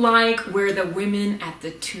nothing like where the women at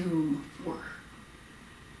the tomb were.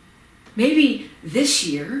 Maybe this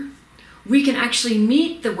year we can actually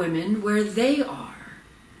meet the women where they are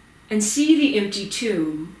and see the empty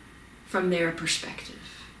tomb from their perspective.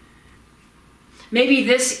 Maybe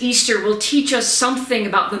this Easter will teach us something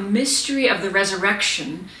about the mystery of the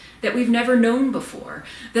resurrection that we've never known before,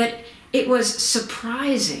 that it was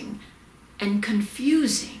surprising and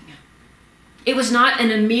confusing. It was not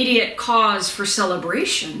an immediate cause for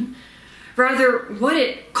celebration. Rather, what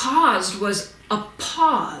it caused was a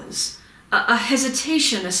pause, a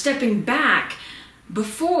hesitation, a stepping back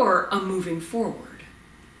before a moving forward.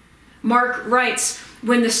 Mark writes,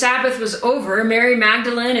 when the Sabbath was over, Mary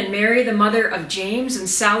Magdalene and Mary, the mother of James, and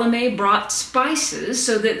Salome brought spices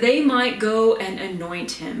so that they might go and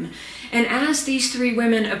anoint him. And as these three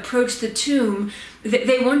women approach the tomb,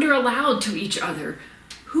 they wonder aloud to each other,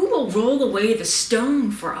 who will roll away the stone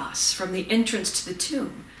for us from the entrance to the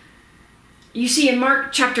tomb? You see, in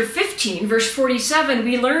Mark chapter 15, verse 47,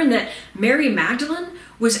 we learn that Mary Magdalene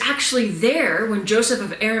was actually there when Joseph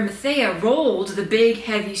of Arimathea rolled the big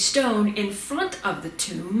heavy stone in front of the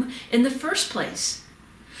tomb in the first place.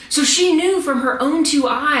 So she knew from her own two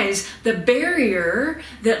eyes the barrier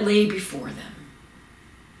that lay before them.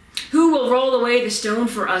 Who will roll away the stone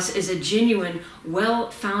for us is a genuine,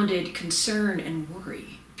 well-founded concern and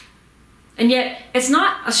worry. And yet, it's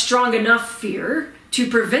not a strong enough fear to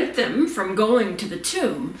prevent them from going to the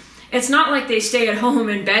tomb. It's not like they stay at home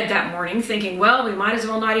in bed that morning thinking, well, we might as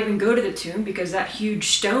well not even go to the tomb because that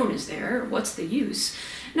huge stone is there. What's the use?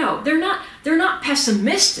 No, they're not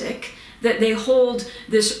pessimistic that they hold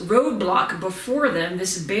this roadblock before them,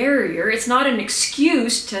 this barrier. It's not an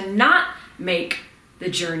excuse to not make the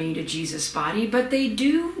journey to Jesus' body, but they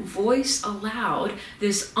do voice aloud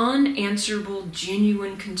this unanswerable,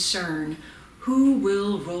 genuine concern. Who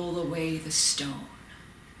will roll away the stone?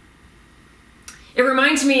 It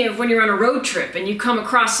reminds me of when you're on a road trip and you come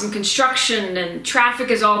across some construction and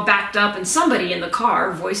traffic is all backed up and somebody in the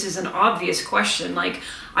car voices an obvious question like,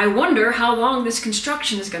 I wonder how long this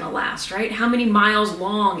construction is going to last, right? How many miles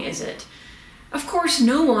long is it? Of course,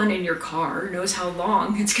 no one in your car knows how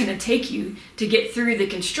long it's going to take you to get through the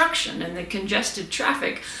construction and the congested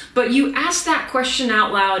traffic, but you ask that question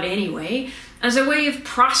out loud anyway as a way of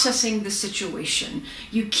processing the situation.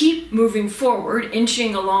 You keep moving forward,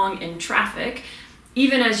 inching along in traffic,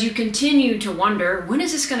 even as you continue to wonder, when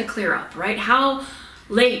is this going to clear up, right? How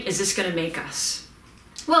late is this going to make us?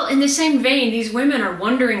 Well, in the same vein, these women are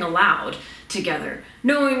wondering aloud together,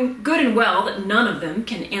 knowing good and well that none of them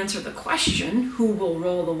can answer the question, who will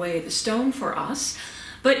roll away the stone for us?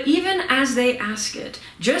 But even as they ask it,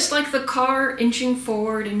 just like the car inching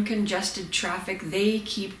forward in congested traffic, they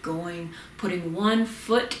keep going, putting one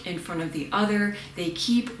foot in front of the other. They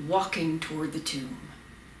keep walking toward the tomb.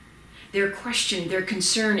 Their question, their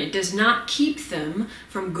concern, it does not keep them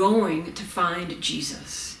from going to find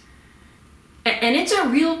Jesus. And it's a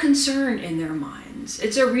real concern in their minds.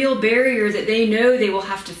 It's a real barrier that they know they will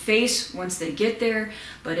have to face once they get there,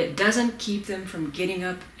 but it doesn't keep them from getting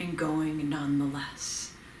up and going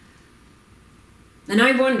nonetheless. And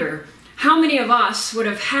I wonder how many of us would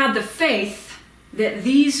have had the faith that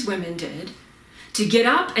these women did to get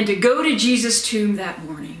up and to go to Jesus' tomb that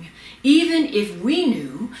morning, even if we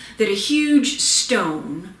knew that a huge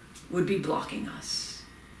stone would be blocking us.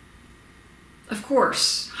 Of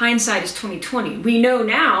course, hindsight is 20/20. We know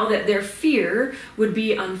now that their fear would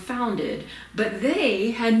be unfounded, but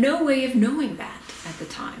they had no way of knowing that at the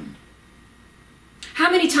time. How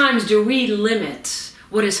many times do we limit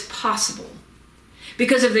what is possible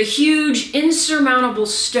because of the huge, insurmountable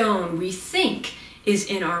stone we think is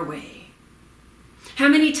in our way? How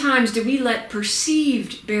many times do we let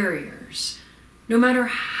perceived barriers, no matter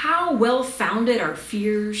how well-founded our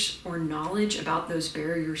fears or knowledge about those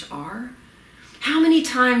barriers are, how many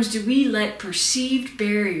times do we let perceived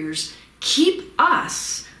barriers keep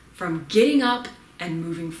us from getting up and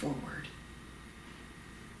moving forward?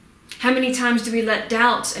 How many times do we let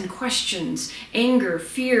doubts and questions, anger,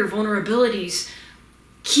 fear, vulnerabilities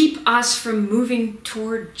keep us from moving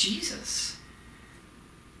toward Jesus?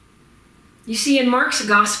 You see, in Mark's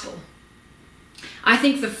gospel, I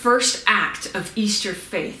think the first act of Easter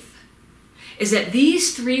faith is that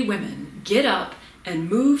these three women get up and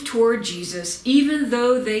move toward Jesus even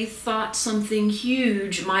though they thought something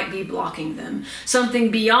huge might be blocking them,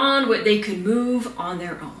 something beyond what they could move on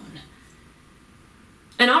their own.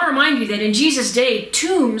 And I'll remind you that in Jesus' day,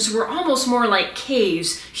 tombs were almost more like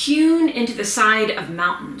caves hewn into the side of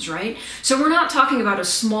mountains, right? So we're not talking about a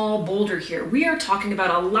small boulder here. We are talking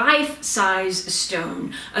about a life-size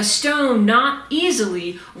stone, a stone not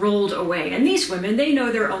easily rolled away. And these women, they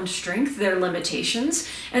know their own strength, their limitations,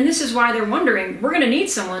 and this is why they're wondering, we're going to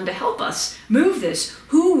need someone to help us move this.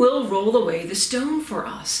 Who will roll away the stone for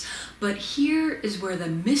us? But here is where the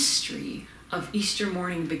mystery of Easter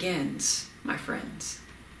morning begins, my friends.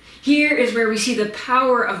 Here is where we see the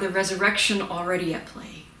power of the resurrection already at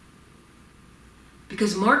play.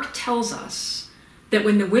 Because Mark tells us that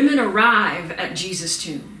when the women arrive at Jesus'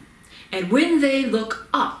 tomb, and when they look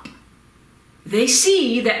up, they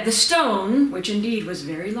see that the stone, which indeed was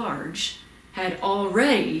very large, had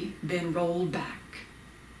already been rolled back.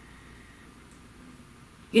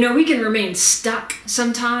 You know, we can remain stuck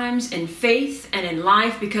sometimes in faith and in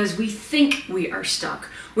life because we think we are stuck,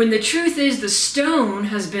 when the truth is the stone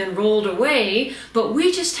has been rolled away, but we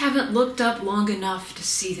just haven't looked up long enough to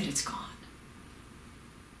see that it's gone.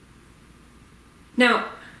 Now,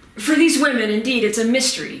 for these women, indeed, it's a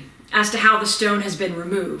mystery as to how the stone has been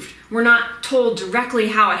removed. We're not told directly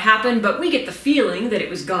how it happened, but we get the feeling that it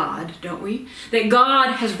was God, don't we? That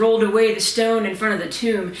God has rolled away the stone in front of the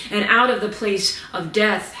tomb, and out of the place of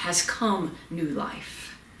death has come new life.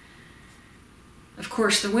 Of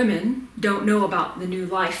course, the women don't know about the new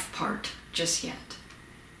life part just yet.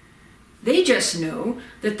 They just know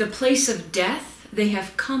that the place of death they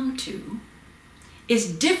have come to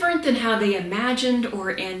is different than how they imagined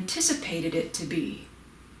or anticipated it to be.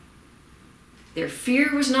 Their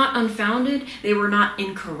fear was not unfounded. They were not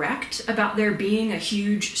incorrect about there being a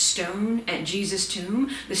huge stone at Jesus'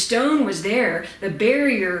 tomb. The stone was there. The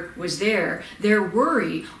barrier was there. Their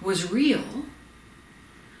worry was real.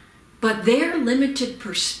 But their limited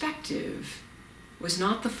perspective was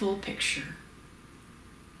not the full picture.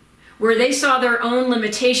 Where they saw their own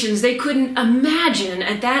limitations, they couldn't imagine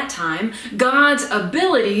at that time God's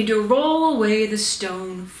ability to roll away the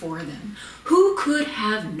stone for them. Who could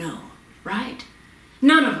have known? Right?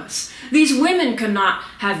 None of us. These women could not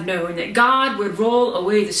have known that God would roll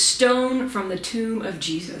away the stone from the tomb of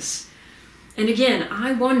Jesus. And again,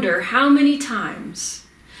 I wonder how many times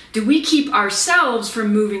do we keep ourselves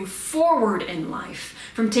from moving forward in life,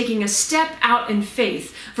 from taking a step out in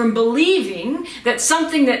faith, from believing that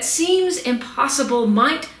something that seems impossible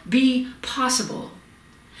might be possible?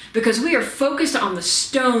 Because we are focused on the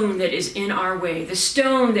stone that is in our way, the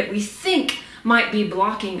stone that we think might be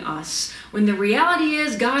blocking us, when the reality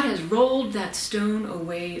is God has rolled that stone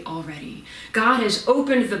away already. God has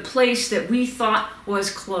opened the place that we thought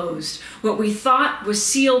was closed. What we thought was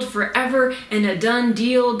sealed forever and a done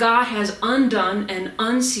deal, God has undone and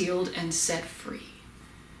unsealed and set free.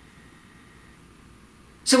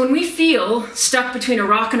 So when we feel stuck between a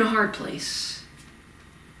rock and a hard place,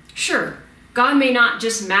 sure, God may not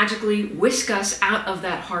just magically whisk us out of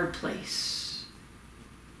that hard place.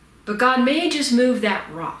 But God may just move that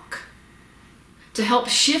rock to help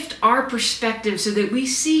shift our perspective so that we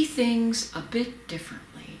see things a bit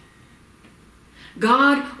differently.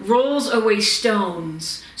 God rolls away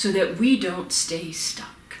stones so that we don't stay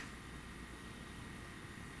stuck.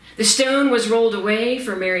 The stone was rolled away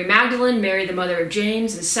for Mary Magdalene, Mary the mother of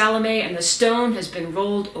James, and Salome, and the stone has been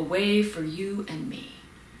rolled away for you and me.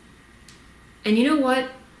 And you know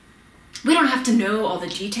what? We don't have to know all the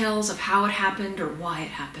details of how it happened or why it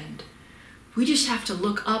happened. We just have to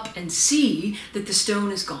look up and see that the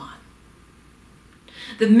stone is gone.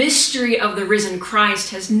 The mystery of the risen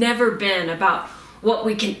Christ has never been about what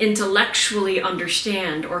we can intellectually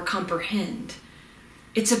understand or comprehend.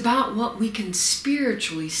 It's about what we can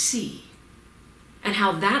spiritually see and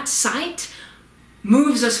how that sight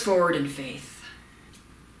moves us forward in faith.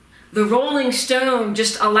 The rolling stone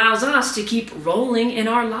just allows us to keep rolling in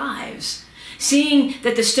our lives. Seeing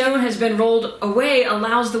that the stone has been rolled away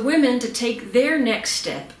allows the women to take their next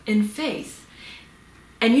step in faith.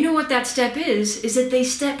 And you know what that step is that they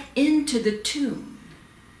step into the tomb,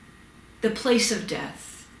 the place of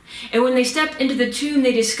death. And when they step into the tomb,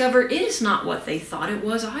 they discover it is not what they thought it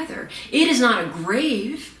was either. It is not a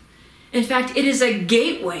grave. In fact, it is a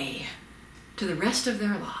gateway to the rest of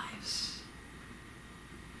their lives.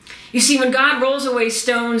 You see, when God rolls away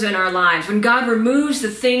stones in our lives, when God removes the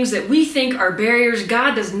things that we think are barriers,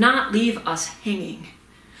 God does not leave us hanging.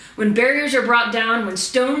 When barriers are brought down, when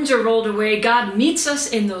stones are rolled away, God meets us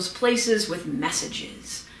in those places with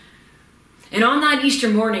messages. And on that Easter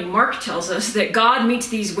morning, Mark tells us that God meets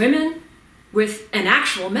these women with an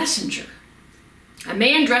actual messenger, a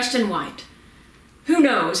man dressed in white. Who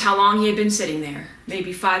knows how long he had been sitting there?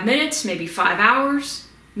 Maybe 5 minutes, maybe 5 hours.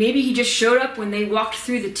 Maybe he just showed up when they walked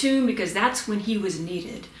through the tomb because that's when he was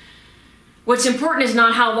needed. What's important is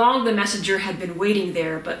not how long the messenger had been waiting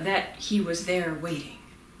there, but that he was there waiting.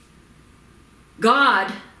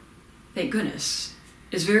 God, thank goodness,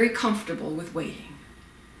 is very comfortable with waiting.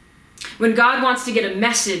 When God wants to get a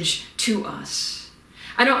message to us,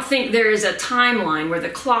 I don't think there is a timeline where the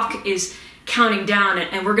clock is counting down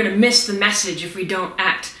and we're going to miss the message if we don't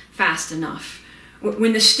act fast enough.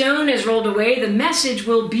 When the stone is rolled away, the message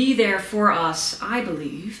will be there for us, I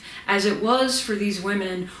believe, as it was for these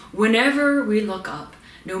women whenever we look up,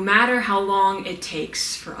 no matter how long it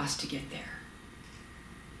takes for us to get there.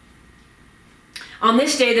 On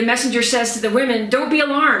this day, the messenger says to the women, "Don't be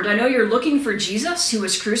alarmed. I know you're looking for Jesus who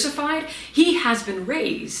was crucified. He has been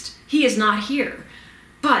raised. He is not here.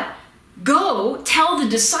 But go tell the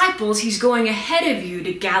disciples he's going ahead of you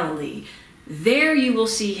to Galilee. There you will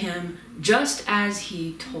see him just as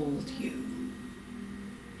he told you."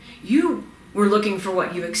 You were looking for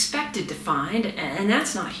what you expected to find, and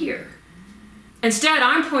that's not here. Instead,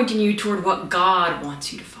 I'm pointing you toward what God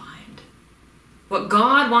wants you to find. What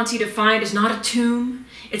God wants you to find is not a tomb.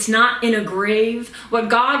 It's not in a grave. What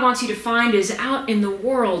God wants you to find is out in the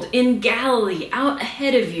world, in Galilee, out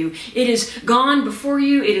ahead of you. It is gone before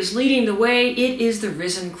you. It is leading the way. It is the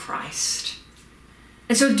risen Christ.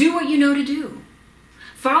 And so do what you know to do.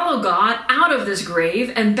 Follow God out of this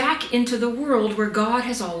grave and back into the world where God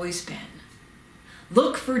has always been.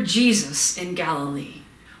 Look for Jesus in Galilee,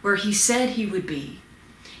 where he said he would be.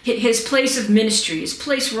 His place of ministry, his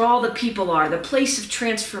place where all the people are, the place of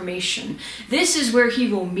transformation. This is where he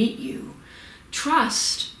will meet you.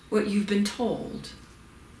 Trust what you've been told.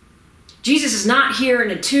 Jesus is not here in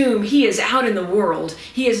a tomb. He is out in the world.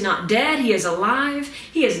 He is not dead. He is alive.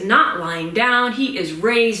 He is not lying down. He is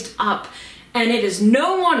raised up. And it is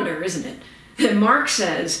no wonder, isn't it, that Mark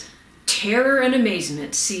says, terror and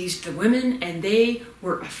amazement seized the women, and they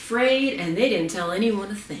were afraid, and they didn't tell anyone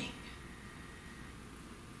a thing.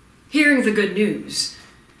 Hearing the good news,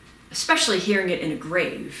 especially hearing it in a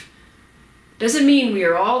grave, doesn't mean we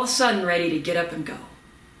are all of a sudden ready to get up and go.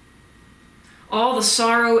 All the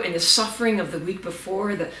sorrow and the suffering of the week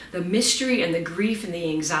before, the mystery and the grief and the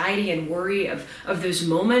anxiety and worry of those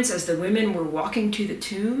moments as the women were walking to the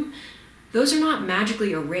tomb, those are not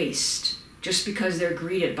magically erased just because they're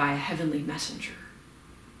greeted by a heavenly messenger.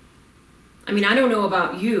 I mean, I don't know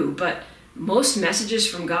about you, but most messages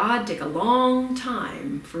from God take a long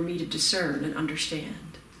time for me to discern and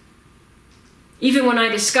understand. Even when I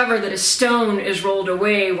discover that a stone is rolled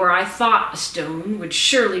away where I thought a stone would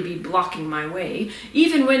surely be blocking my way,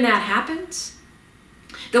 even when that happens,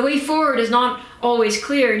 the way forward is not always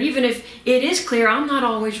clear. And even if it is clear, I'm not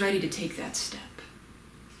always ready to take that step.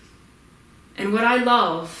 And what I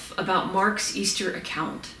love about Mark's Easter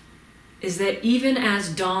account is that even as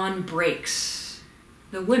dawn breaks,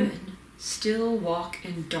 the women still walk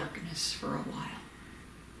in darkness for a while.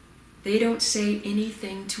 They don't say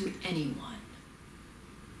anything to anyone.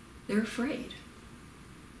 They're afraid.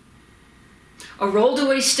 A rolled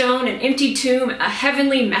away stone, an empty tomb, a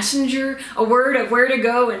heavenly messenger, a word of where to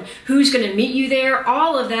go and who's going to meet you there,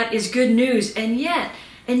 all of that is good news. And yet,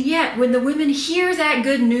 when the women hear that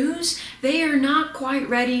good news, they are not quite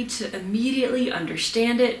ready to immediately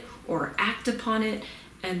understand it or act upon it,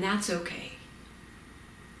 and that's okay.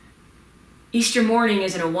 Easter morning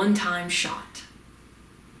isn't a one-time shot.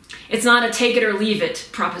 It's not a take it or leave it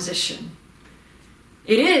proposition.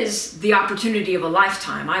 It is the opportunity of a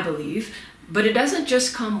lifetime, I believe, but it doesn't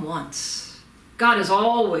just come once. God is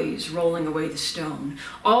always rolling away the stone,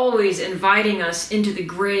 always inviting us into the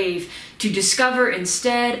grave to discover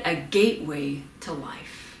instead a gateway to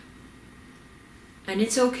life. And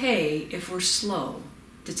it's okay if we're slow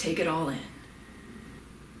to take it all in.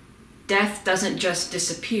 Death doesn't just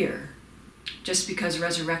disappear just because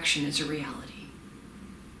resurrection is a reality.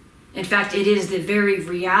 In fact, it is the very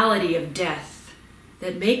reality of death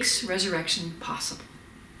that makes resurrection possible.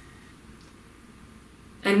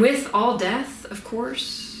 And with all death, of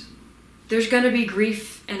course, there's going to be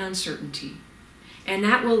grief and uncertainty, and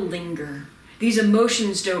that will linger. These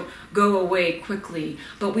emotions don't go away quickly,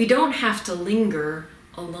 but we don't have to linger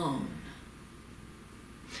alone.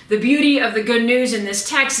 The beauty of the good news in this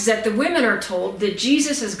text is that the women are told that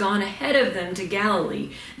Jesus has gone ahead of them to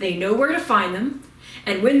Galilee. They know where to find them,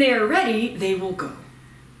 and when they are ready, they will go.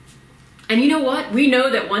 And you know what? We know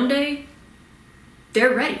that one day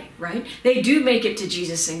they're ready, right? They do make it to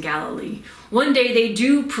Jesus in Galilee. One day they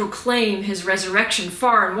do proclaim his resurrection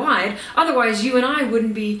far and wide. Otherwise, you and I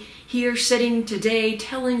wouldn't be here sitting today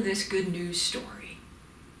telling this good news story.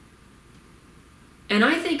 And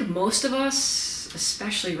I think most of us,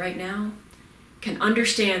 especially right now, can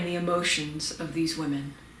understand the emotions of these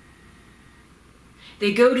women.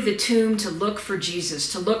 They go to the tomb to look for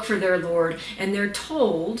Jesus, to look for their Lord, and they're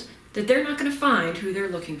told that they're not going to find who they're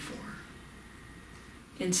looking for.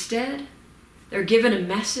 Instead, they're given a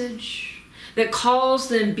message that calls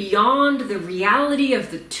them beyond the reality of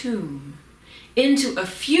the tomb into a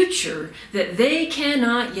future that they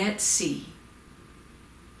cannot yet see,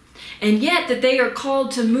 and yet that they are called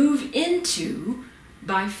to move into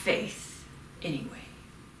by faith anyway.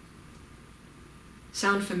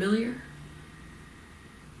 Sound familiar?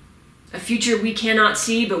 A future we cannot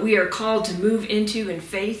see, but we are called to move into in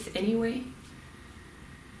faith anyway.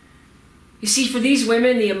 You see, for these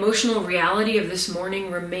women, the emotional reality of this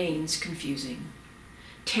morning remains confusing.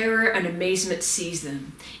 Terror and amazement seize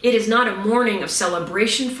them. It is not a morning of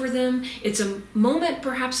celebration for them. It's a moment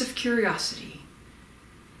perhaps of curiosity.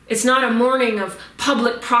 It's not a morning of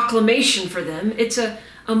public proclamation for them. It's a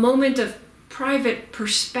moment of private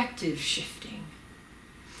perspective shifting.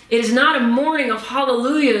 It is not a morning of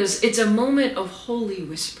hallelujahs. It's a moment of holy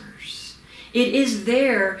whispers. It is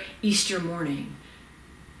their Easter morning.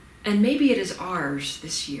 And maybe it is ours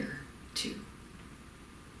this year, too.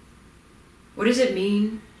 What does it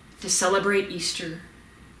mean to celebrate Easter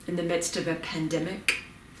in the midst of a pandemic?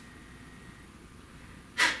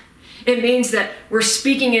 It means that we're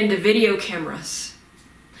speaking into video cameras,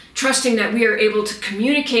 trusting that we are able to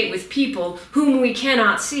communicate with people whom we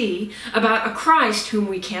cannot see about a Christ whom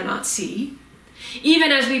we cannot see,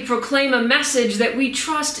 even as we proclaim a message that we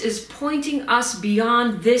trust is pointing us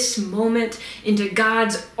beyond this moment into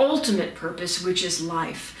God's ultimate purpose, which is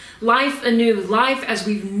life. Life anew, life as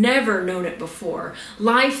we've never known it before,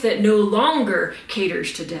 life that no longer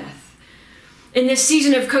caters to death. In this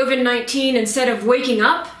season of COVID-19, instead of waking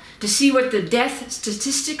up to see what the death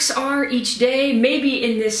statistics are each day, maybe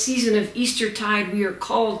in this season of Eastertide, we are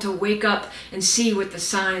called to wake up and see what the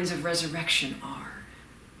signs of resurrection are,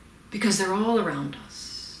 because they're all around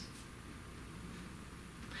us.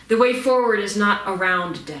 The way forward is not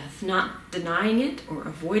around death, not denying it or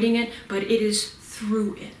avoiding it, but it is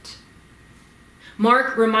through it.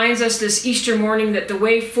 Mark reminds us this Easter morning that the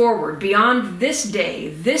way forward, beyond this day,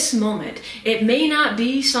 this moment, it may not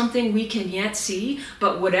be something we can yet see,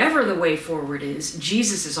 but whatever the way forward is,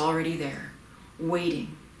 Jesus is already there,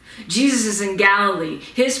 waiting. Jesus is in Galilee,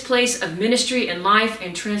 his place of ministry and life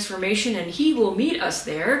and transformation, and he will meet us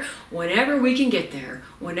there whenever we can get there,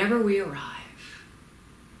 whenever we arrive.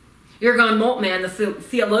 Jürgen Moltmann, the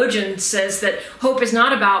theologian, says that hope is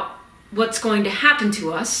not about what's going to happen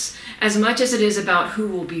to us as much as it is about who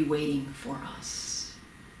will be waiting for us.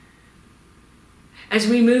 As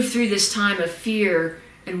we move through this time of fear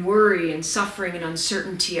and worry and suffering and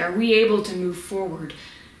uncertainty, are we able to move forward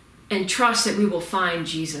and trust that we will find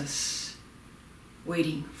Jesus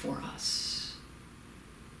waiting for us?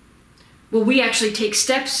 Will we actually take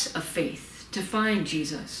steps of faith to find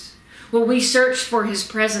Jesus? Will we search for his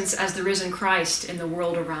presence as the risen Christ in the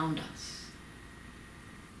world around us?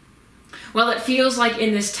 While it feels like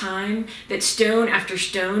in this time that stone after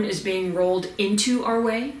stone is being rolled into our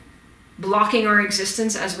way, blocking our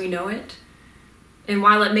existence as we know it, and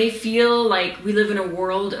while it may feel like we live in a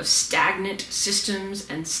world of stagnant systems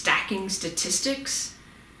and stacking statistics,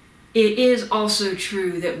 it is also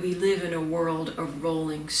true that we live in a world of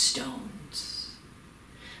rolling stones.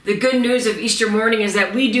 The good news of Easter morning is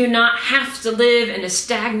that we do not have to live in a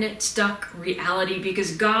stagnant, stuck reality,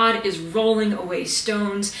 because God is rolling away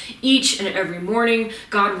stones each and every morning.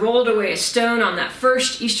 God rolled away a stone on that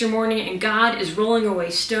first Easter morning, and God is rolling away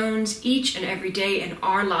stones each and every day in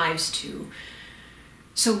our lives too.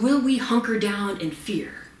 So will we hunker down in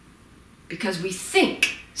fear because we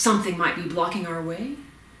think something might be blocking our way?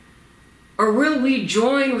 Or will we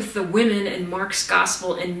join with the women in Mark's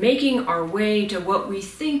gospel in making our way to what we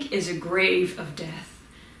think is a grave of death,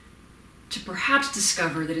 to perhaps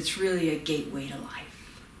discover that it's really a gateway to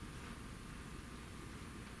life?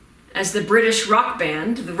 As the British rock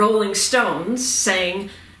band, the Rolling Stones, sang,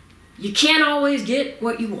 "You can't always get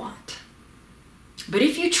what you want. But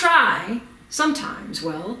if you try, sometimes,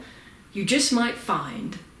 well, you just might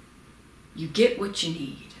find you get what you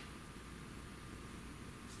need."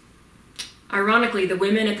 Ironically, the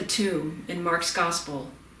women at the tomb in Mark's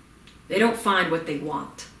gospel, they don't find what they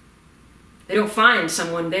want. They don't find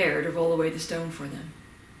someone there to roll away the stone for them.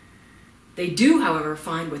 They do, however,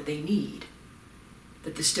 find what they need,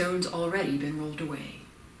 that the stone's already been rolled away.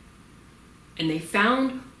 And they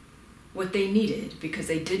found what they needed because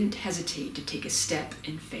they didn't hesitate to take a step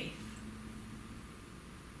in faith.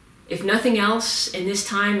 If nothing else, in this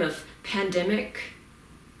time of pandemic,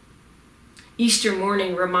 Easter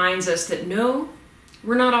morning reminds us that no,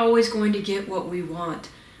 We're not always going to get what we want,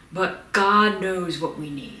 but God knows what we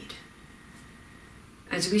need.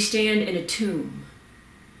 As we stand in a tomb,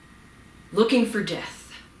 looking for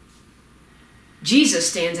death, Jesus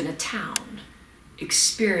stands in a town,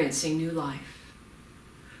 experiencing new life.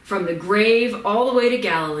 From the grave all the way to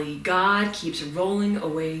Galilee, God keeps rolling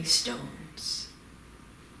away stones.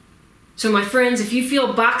 So my friends, if you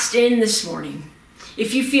feel boxed in this morning,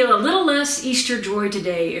 if you feel a little less Easter joy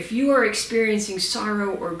today, if you are experiencing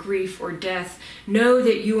sorrow or grief or death, know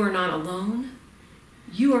that you are not alone.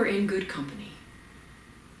 You are in good company.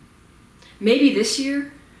 Maybe this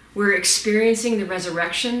year we're experiencing the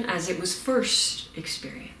resurrection as it was first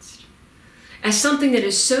experienced, as something that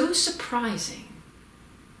is so surprising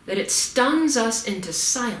that it stuns us into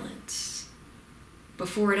silence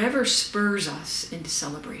before it ever spurs us into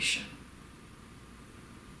celebration.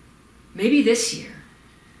 Maybe this year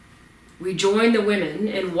we join the women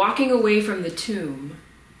in walking away from the tomb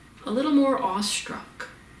a little more awestruck,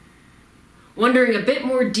 wondering a bit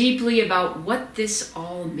more deeply about what this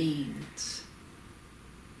all means.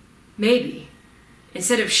 Maybe,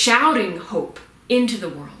 instead of shouting hope into the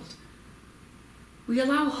world, we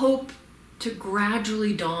allow hope to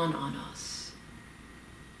gradually dawn on us,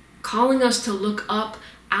 calling us to look up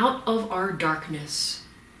out of our darkness,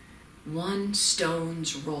 one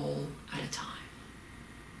stone's roll at a time.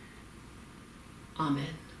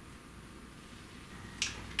 Amen.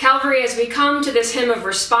 Calvary, as we come to this hymn of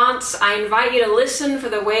response, I invite you to listen for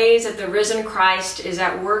the ways that the risen Christ is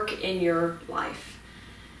at work in your life.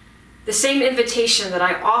 The same invitation that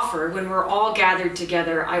I offer when we're all gathered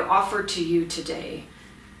together, I offer to you today.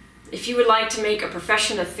 If you would like to make a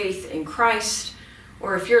profession of faith in Christ,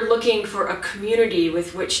 or if you're looking for a community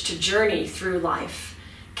with which to journey through life,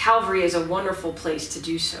 Calvary is a wonderful place to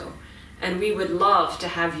do so, and we would love to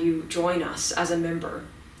have you join us as a member.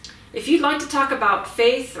 If you'd like to talk about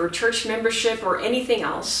faith or church membership or anything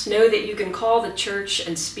else, know that you can call the church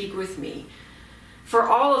and speak with me. For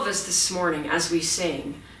all of us this morning as we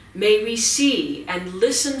sing, may we see and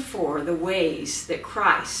listen for the ways that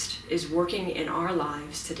Christ is working in our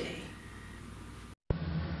lives today.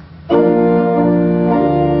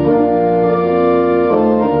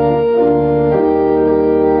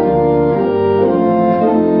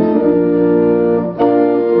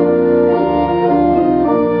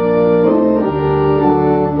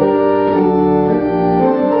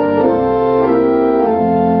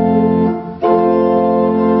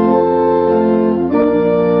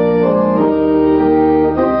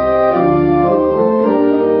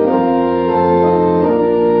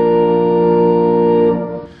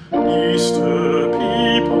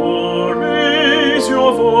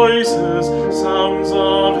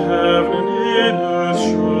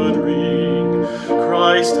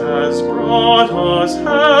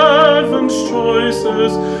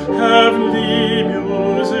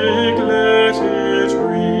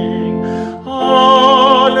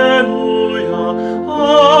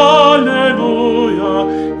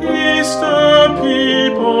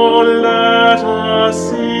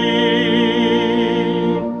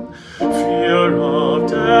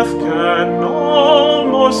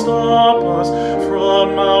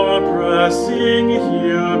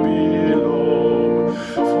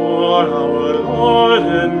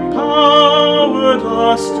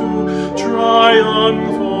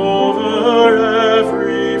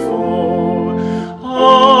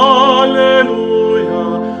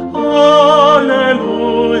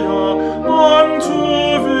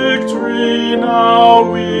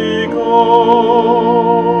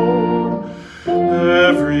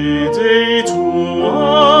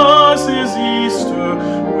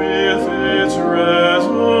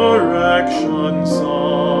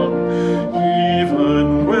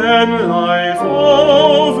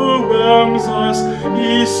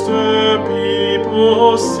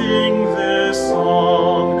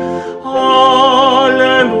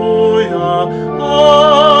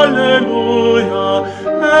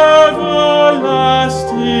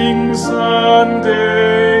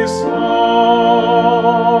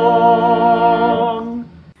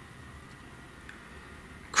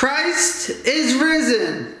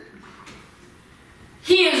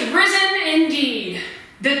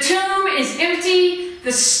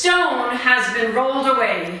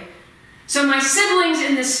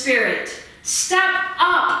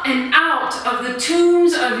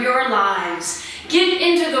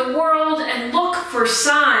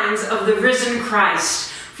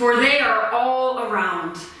 For they are all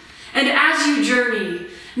around. And as you journey,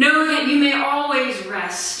 know that you may always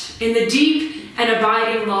rest in the deep and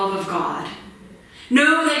abiding love of God.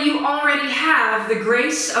 Know that you already have the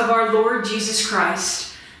grace of our Lord Jesus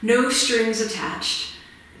Christ, no strings attached.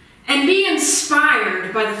 And be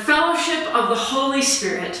inspired by the fellowship of the Holy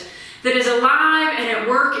Spirit that is alive and at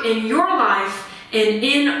work in your life and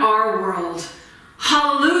in our world.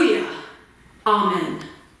 Hallelujah. Amen.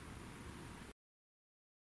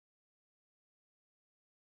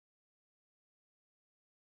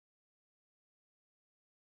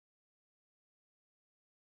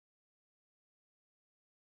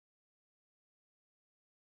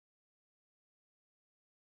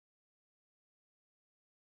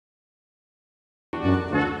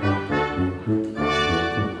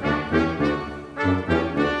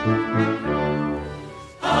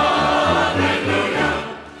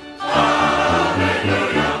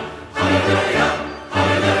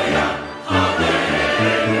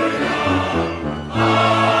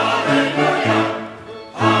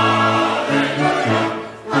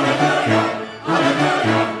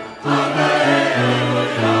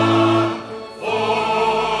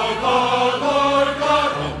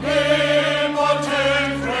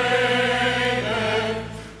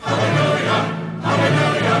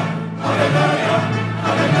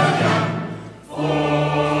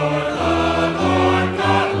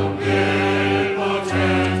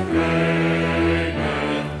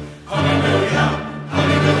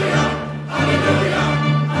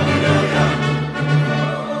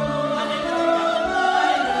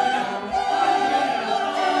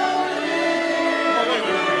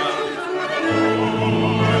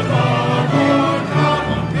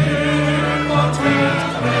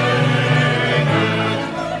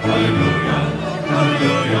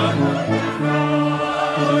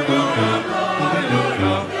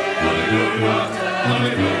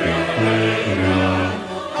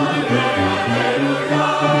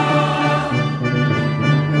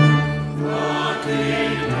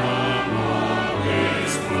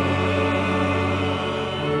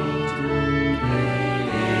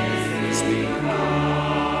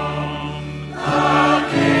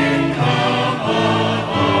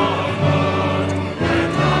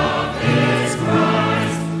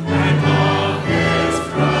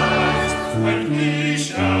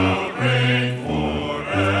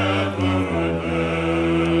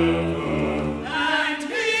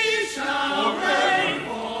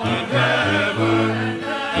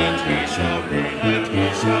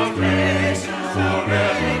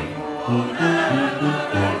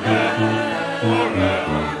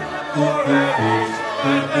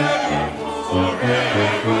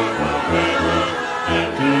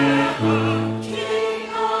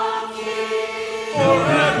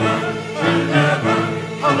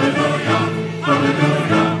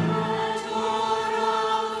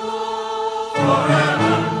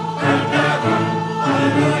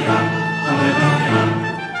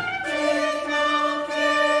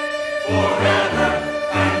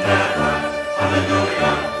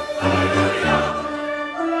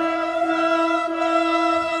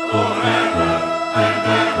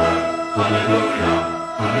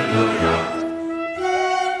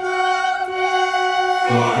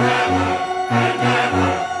 Forever and ever,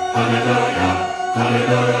 hallelujah,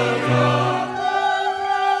 hallelujah.